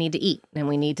consideration because we need to eat and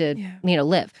we need to,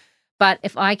 live. But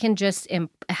if I can just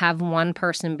have one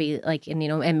person be like, and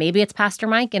maybe it's Pastor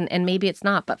Mike and maybe it's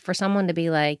not, but for someone to be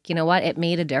like, you know what, it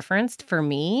made a difference for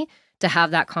me to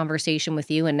have that conversation with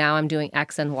you, and now I'm doing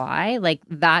X and Y. Like,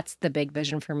 that's the big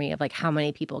vision for me of like, how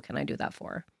many people can I do that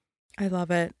for? I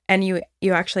love it. And you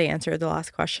actually answered the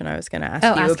last question I was going to ask you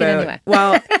ask about. It anyway.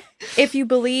 Well, if you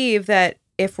believe that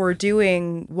if we're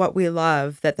doing what we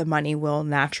love, that the money will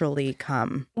naturally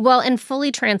come. Well, and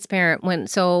fully transparent,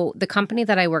 so the company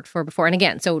that I worked for before, and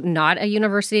again, so not a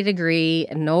university degree,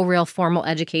 no real formal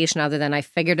education other than I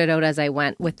figured it out as I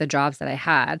went with the jobs that I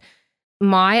had.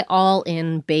 My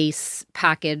all-in base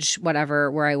package,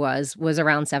 whatever, where I was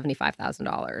around $75,000.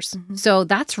 Mm-hmm. So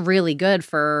that's really good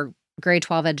for grade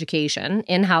 12 education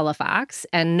in Halifax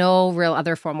and no real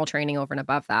other formal training over and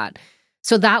above that.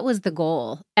 So that was the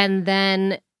goal. And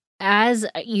then, as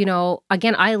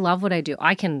again, I love what I do.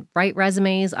 I can write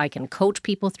resumes. I can coach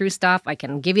people through stuff. I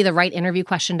can give you the right interview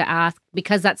question to ask,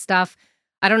 because that stuff,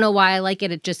 I don't know why I like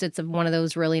it. It's one of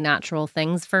those really natural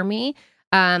things for me.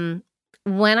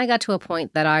 When I got to a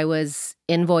point that I was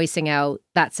invoicing out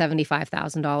that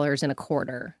 $75,000 in a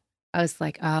quarter, I was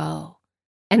like, oh,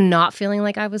 and not feeling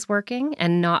like I was working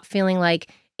and not feeling like,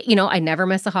 I never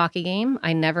miss a hockey game.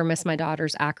 I never miss my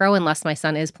daughter's acro unless my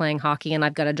son is playing hockey and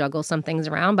I've got to juggle some things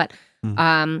around. But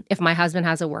if my husband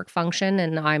has a work function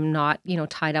and I'm not,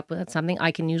 tied up with something,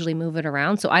 I can usually move it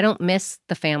around. So I don't miss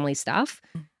the family stuff.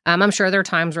 I'm sure there are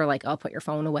times where like, I'll put your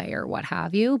phone away or what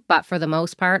have you. But for the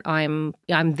most part, I'm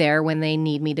there when they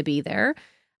need me to be there.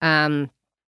 And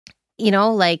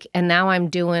now I'm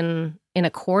doing in a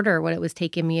quarter what it was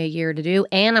taking me a year to do.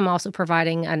 And I'm also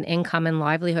providing an income and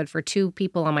livelihood for 2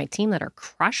 people on my team that are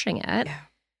crushing it. Yeah.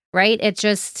 Right?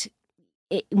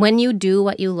 When you do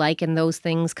what you like and those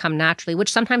things come naturally, which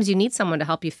sometimes you need someone to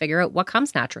help you figure out what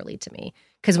comes naturally to me.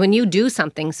 Because when you do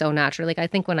something so naturally, like I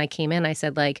think when I came in, I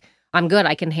said like, I'm good.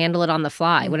 I can handle it on the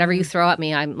fly. Mm-hmm. Whatever you throw at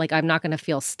me, I'm not going to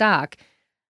feel stuck.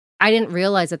 I didn't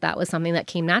realize that was something that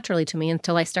came naturally to me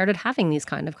until I started having these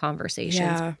kind of conversations.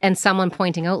 Yeah. And someone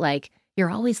pointing out like, you're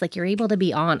always like, you're able to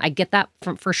be on. I get that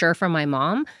for sure from my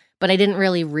mom, but I didn't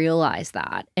really realize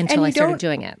that until I started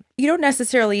doing it. You don't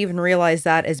necessarily even realize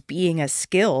that as being a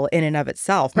skill in and of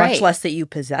itself, much less that you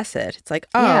possess it. It's like,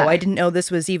 I didn't know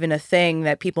this was even a thing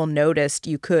that people noticed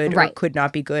you could or could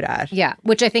not be good at. Yeah,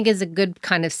 which I think is a good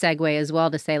kind of segue as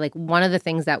well to say, like, one of the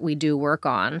things that we do work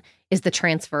on is the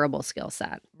transferable skill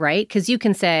set, right? Because you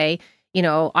can say,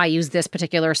 I use this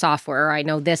particular software. I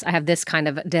know this. I have this kind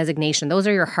of designation. Those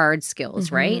are your hard skills,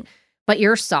 mm-hmm. right? But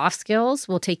your soft skills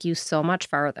will take you so much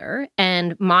farther.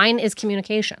 And mine is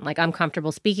communication. Like, I'm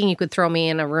comfortable speaking. You could throw me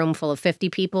in a room full of 50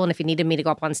 people. And if you needed me to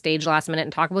go up on stage last minute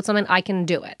and talk about something, I can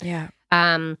do it. Yeah.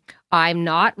 I'm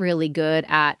not really good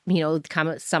at,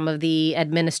 some of the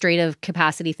administrative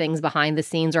capacity things behind the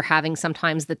scenes or having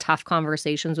sometimes the tough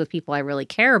conversations with people I really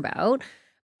care about.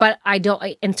 But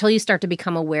until you start to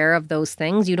become aware of those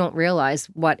things, you don't realize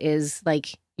what is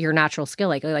like your natural skill.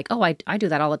 Like, oh, I do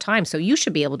that all the time. So you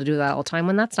should be able to do that all the time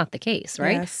when that's not the case,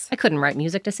 right? Yes. I couldn't write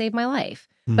music to save my life.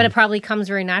 But it probably comes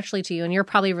very naturally to you. And you're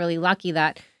probably really lucky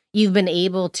that you've been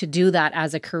able to do that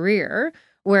as a career.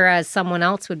 Whereas someone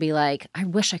else would be like, I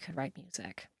wish I could write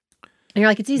music. And you're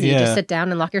like, it's easy. You just sit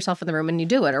down and lock yourself in the room and you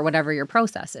do it, or whatever your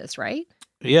process is, right?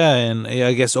 Yeah. And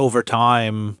I guess over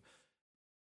time,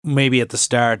 maybe at the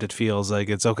start it feels like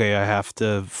it's okay, I have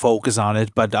to focus on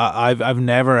it, but I've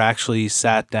never actually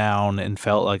sat down and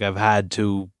felt like I've had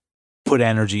to put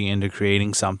energy into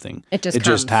creating something. It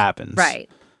just happens. Right.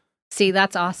 See,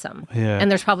 that's awesome. Yeah. And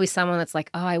there's probably someone that's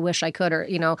like, oh, I wish I could, or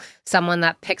someone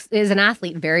that is an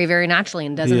athlete very, very naturally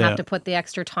and doesn't have to put the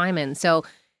extra time in. So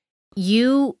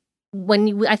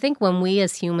I think when we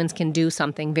as humans can do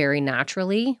something very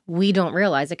naturally, we don't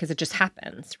realize it because it just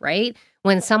happens, right?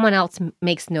 When someone else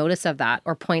makes notice of that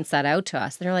or points that out to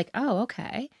us, they're like, oh,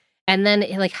 okay. And then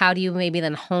like, how do you maybe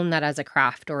then hone that as a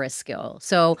craft or a skill?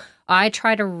 So I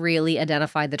try to really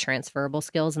identify the transferable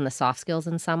skills and the soft skills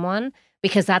in someone,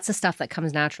 because that's the stuff that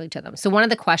comes naturally to them. So one of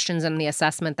the questions in the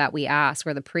assessment that we ask,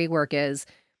 or the pre-work, is,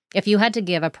 if you had to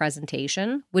give a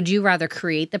presentation, would you rather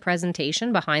create the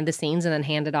presentation behind the scenes and then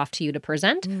hand it off to you to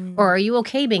present? Or are you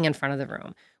okay being in front of the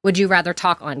room? Would you rather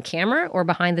talk on camera or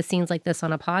behind the scenes like this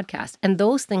on a podcast? And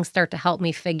those things start to help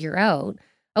me figure out,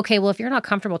 okay, well, if you're not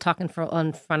comfortable talking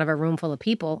in front of a room full of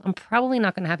people, I'm probably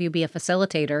not going to have you be a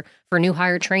facilitator for new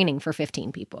hire training for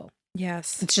 15 people.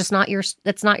 Yes. It's just not your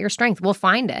strength. We'll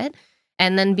find it.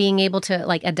 And then being able to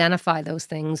like identify those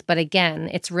things. But again,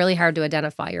 it's really hard to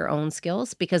identify your own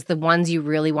skills because the ones you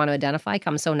really want to identify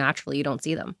come so naturally you don't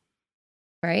see them.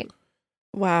 Right?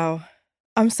 Wow.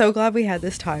 I'm so glad we had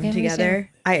this time together.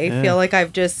 I feel like I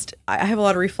have a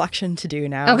lot of reflection to do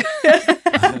now. Okay.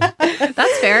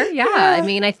 That's fair. Yeah. I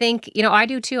mean, I think, I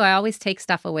do too. I always take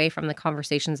stuff away from the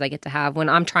conversations I get to have when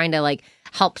I'm trying to like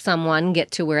help someone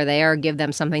get to where they are, give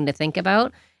them something to think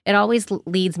about. It always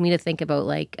leads me to think about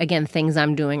like, again, things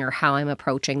I'm doing or how I'm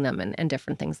approaching them and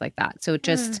different things like that. So it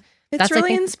just, it's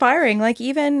really inspiring. Like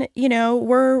even,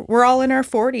 we're all in our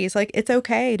 40s. Like it's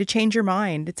okay to change your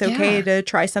mind. It's okay to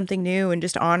try something new and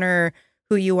just honor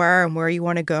who you are and where you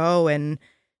want to go and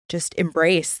just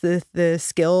embrace the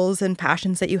skills and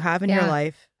passions that you have in your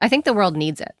life. I think the world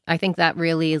needs it. I think that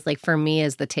really is like, for me,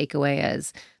 is the takeaway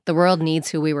is the world needs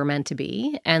who we were meant to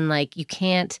be. And like, you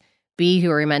can't be who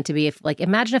you're meant to be. If like,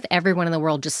 imagine if everyone in the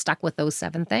world just stuck with those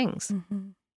 7 things. Mm-hmm.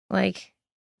 Like,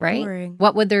 right? Boring.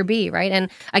 What would there be, right? And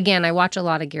again, I watch a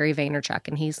lot of Gary Vaynerchuk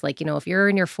and he's like, if you're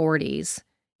in your 40s,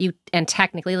 and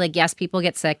technically, like, yes, people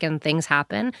get sick and things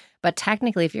happen, but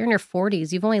technically, if you're in your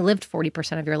 40s, you've only lived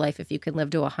 40% of your life if you could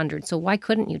live to 100. So why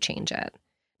couldn't you change it?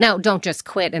 Now, don't just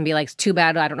quit and be like, too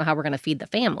bad, I don't know how we're going to feed the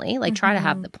family. Like, try to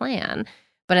have the plan.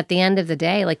 But at the end of the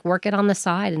day, like, work it on the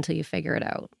side until you figure it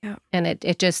out. Yeah. And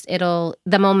the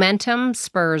momentum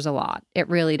spurs a lot. It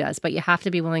really does. But you have to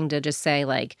be willing to just say,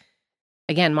 like,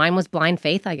 again, mine was blind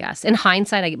faith, I guess. In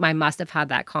hindsight, I must have had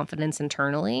that confidence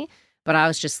internally. But I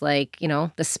was just like,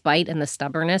 the spite and the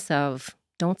stubbornness of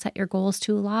don't set your goals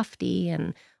too lofty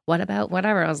and what about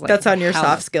whatever. I was like, that's on your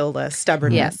soft skill list,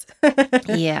 stubbornness.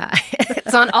 Yeah.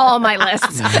 It's on all my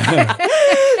lists.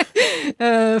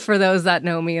 For those that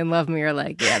know me and love me are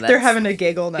like, they're having a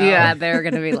giggle now. Yeah, they're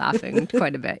going to be laughing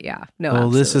quite a bit. Yeah. No, well,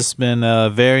 absolutely. This has been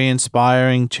a very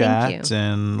inspiring chat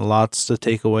and lots to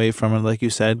take away from it, like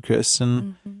you said,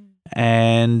 Kristen.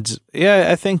 And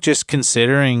I think just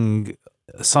considering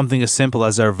something as simple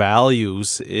as our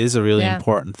values is a really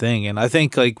important thing. And I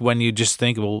think like when you just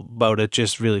think about it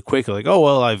just really quickly, like, oh,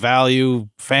 well, I value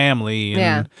family.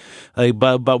 And like,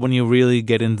 but when you really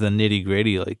get into the nitty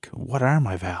gritty, like, what are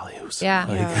my values? Yeah.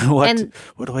 Like,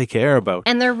 what do I care about?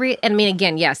 And I mean,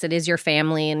 again, yes, it is your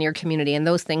family and your community and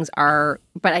those things are,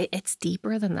 but it's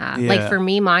deeper than that. Yeah. Like for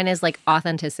me, mine is like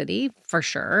authenticity for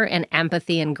sure. And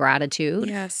empathy and gratitude.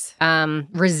 Yes.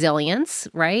 Resilience.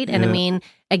 Right. And I mean,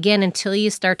 again, until you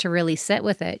start to really sit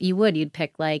with it, you'd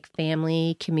pick like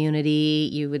family, community,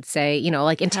 you would say,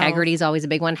 like integrity is always a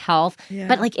big one, health,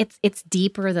 but like it's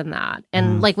deeper than that.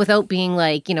 And like without being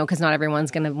like, because not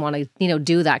everyone's going to want to,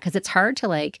 do that because it's hard to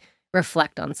like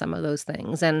reflect on some of those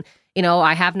things. And,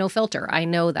 I have no filter. I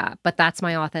know that, but that's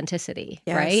my authenticity,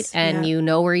 right? And you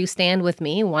know where you stand with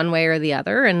me one way or the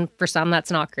other. And for some that's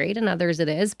not great and others it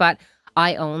is, but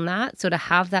I own that. So to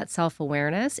have that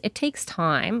self-awareness, it takes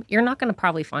time. You're not going to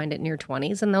probably find it in your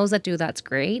 20s. And those that do, that's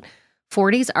great.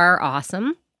 40s are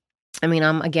awesome. I mean,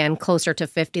 I'm, again, closer to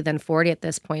 50 than 40 at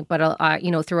this point. But,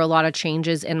 through a lot of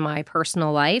changes in my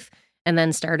personal life and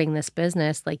then starting this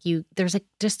business, like there's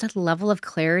just a level of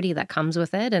clarity that comes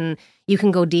with it. And you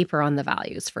can go deeper on the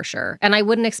values for sure. And I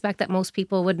wouldn't expect that most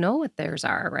people would know what theirs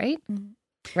are, right?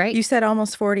 Mm-hmm. Right. You said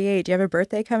almost 48. Do you have a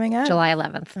birthday coming up? July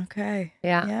 11th. Okay.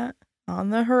 Yeah. On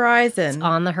the horizon. It's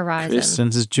on the horizon.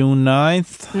 Kristen's is June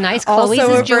 9th. Nice. Chloe's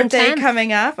also is June birthday 10th.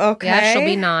 Coming up. Okay. Yeah, she'll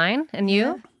be 9. And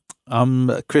you?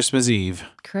 Christmas Eve.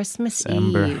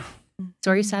 December. Eve.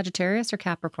 So are you Sagittarius or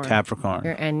Capricorn?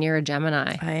 Capricorn. You're a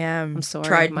Gemini. I am. I'm sorry,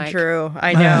 Tried Mike. and true.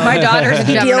 I know. My daughter's a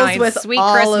Gemini. Deals with Sweet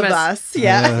all Christmas. of us.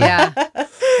 Yeah.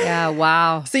 Yeah.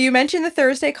 Wow. So you mentioned the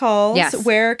Thursday calls. Yes.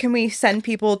 Where can we send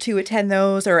people to attend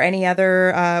those or any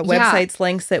other websites,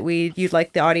 links that you'd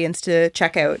like the audience to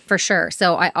check out? For sure.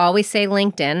 So I always say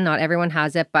LinkedIn. Not everyone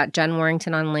has it, but Jen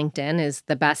Warrington on LinkedIn is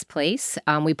the best place.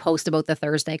 We post about the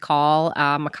Thursday call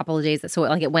a couple of days. So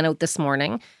it went out this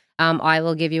morning. I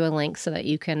will give you a link so that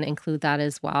you can include that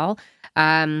as well.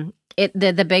 LinkedIn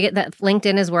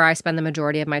is where I spend the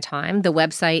majority of my time. The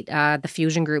website,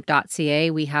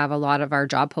 thefusiongroup.ca, we have a lot of our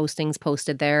job postings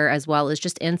posted there, as well as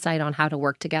just insight on how to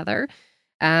work together.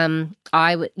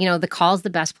 The call's the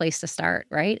best place to start,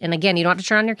 right? And again, you don't have to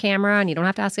turn on your camera and you don't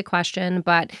have to ask a question,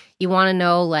 but you want to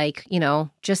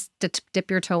know, just to dip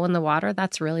your toe in the water.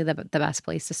 That's really the best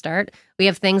place to start. We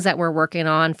have things that we're working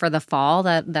on for the fall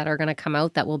that are going to come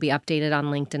out that will be updated on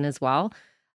LinkedIn as well.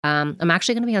 I'm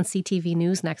actually going to be on CTV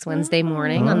News next Wednesday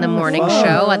morning on the morning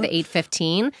show at the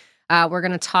 8:15. We're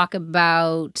going to talk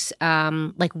about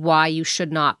why you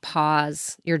should not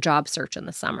pause your job search in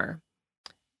the summer.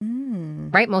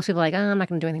 right? Most people are like, I'm not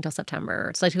going to do anything till September.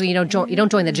 It's like you don't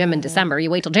join the gym in December. You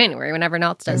wait till January when everyone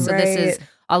else does. So this is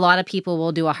a lot of people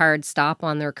will do a hard stop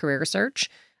on their career search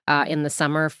in the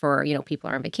summer for people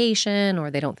are on vacation or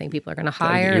they don't think people are going to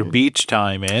hire. Get your beach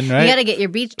time in, right? You got to get your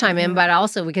beach time in, but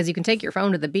also because you can take your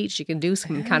phone to the beach, you can do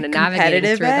some kind of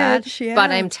navigating through that. Yeah.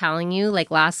 But I'm telling you,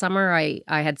 like last summer, I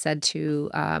had said to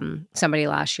somebody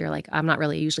last year, like I'm not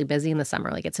really usually busy in the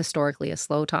summer. Like it's historically a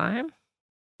slow time.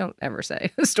 Don't ever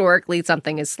say historically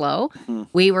something is slow. Mm-hmm.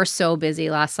 We were so busy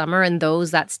last summer, and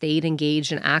those that stayed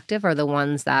engaged and active are the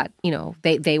ones that,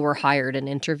 they were hired and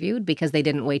interviewed because they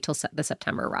didn't wait till the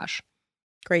September rush.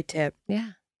 Great tip.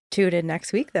 Yeah. Tune in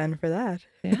next week then for that.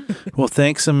 Yeah. Well,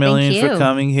 thanks a million for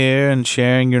coming here and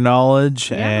sharing your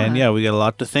knowledge. Yeah. And we got a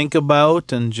lot to think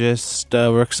about and just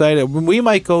we're excited. We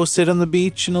might go sit on the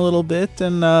beach in a little bit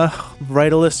and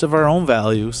write a list of our own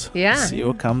values. Yeah. See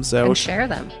what comes out. And share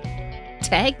them.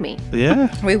 Tag me.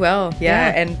 Yeah. We will. Yeah.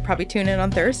 And probably tune in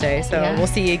on Thursday. So we'll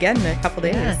see you again in a couple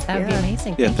days. Yeah, that would be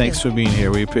amazing. Yeah, thanks for being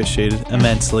here. We appreciate it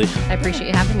immensely. I appreciate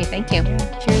you having me. Thank you.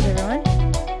 Yeah. Cheers, everyone.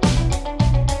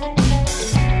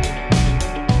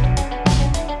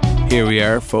 Here we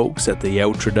are, folks, at the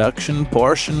introduction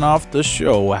portion of the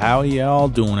show. How y'all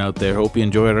doing out there? Hope you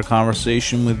enjoyed our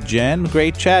conversation with Jen.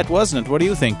 Great chat, wasn't it? What do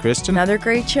you think, Kristen? Another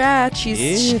great chat.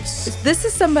 This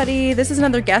is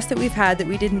another guest that we've had that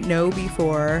we didn't know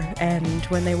before. And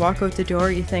when they walk out the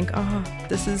door, you think, oh,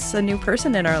 this is a new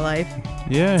person in our life.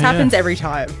 Yeah. This happens every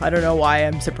time. I don't know why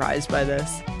I'm surprised by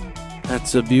this.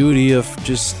 That's the beauty of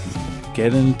just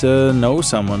getting to know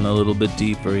someone a little bit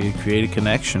deeper. You create a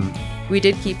connection. We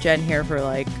did keep Jen here for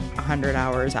like 100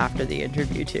 hours after the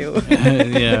interview too.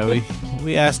 Yeah,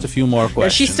 we asked a few more questions. Yeah,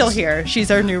 she's still here.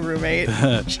 She's our new roommate.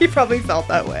 She probably felt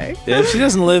that way. Yeah, she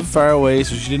doesn't live far away,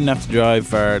 so she didn't have to drive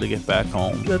far to get back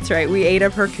home. That's right. We ate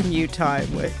up her commute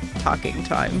time with talking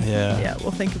time. Yeah. Yeah,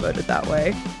 we'll think about it that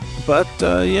way. But,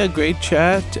 great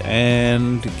chat.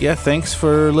 And, thanks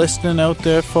for listening out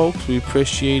there, folks. We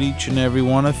appreciate each and every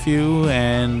one of you.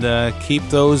 And keep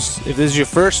those... If this is your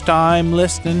first time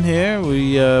listening here,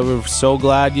 we're so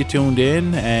glad you tuned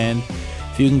in. And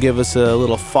if you can give us a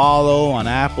little follow on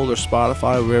Apple or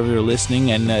Spotify, wherever you're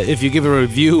listening. And if you give a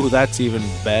review, that's even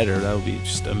better. That would be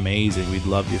just amazing. We'd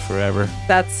love you forever.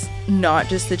 That's not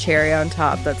just the cherry on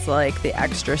top. That's like the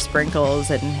extra sprinkles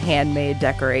and handmade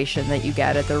decoration that you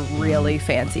get at the really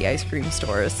fancy ice cream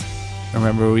stores.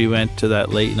 Remember we went to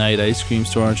that late night ice cream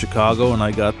store in Chicago and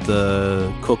I got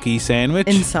the cookie sandwich?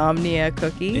 Insomnia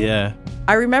cookie? Yeah.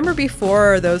 I remember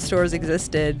before those stores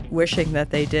existed, wishing that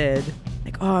they did.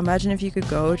 Like, oh, imagine if you could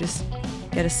go just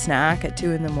get a snack at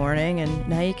 2 a.m, and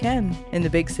now you can, in the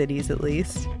big cities at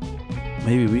least.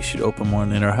 Maybe we should open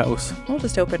one in our house. We'll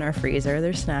just open our freezer.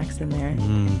 There's snacks in there.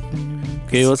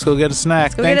 Okay, let's go get a snack.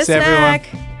 Let's go get a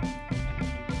snack. Everyone.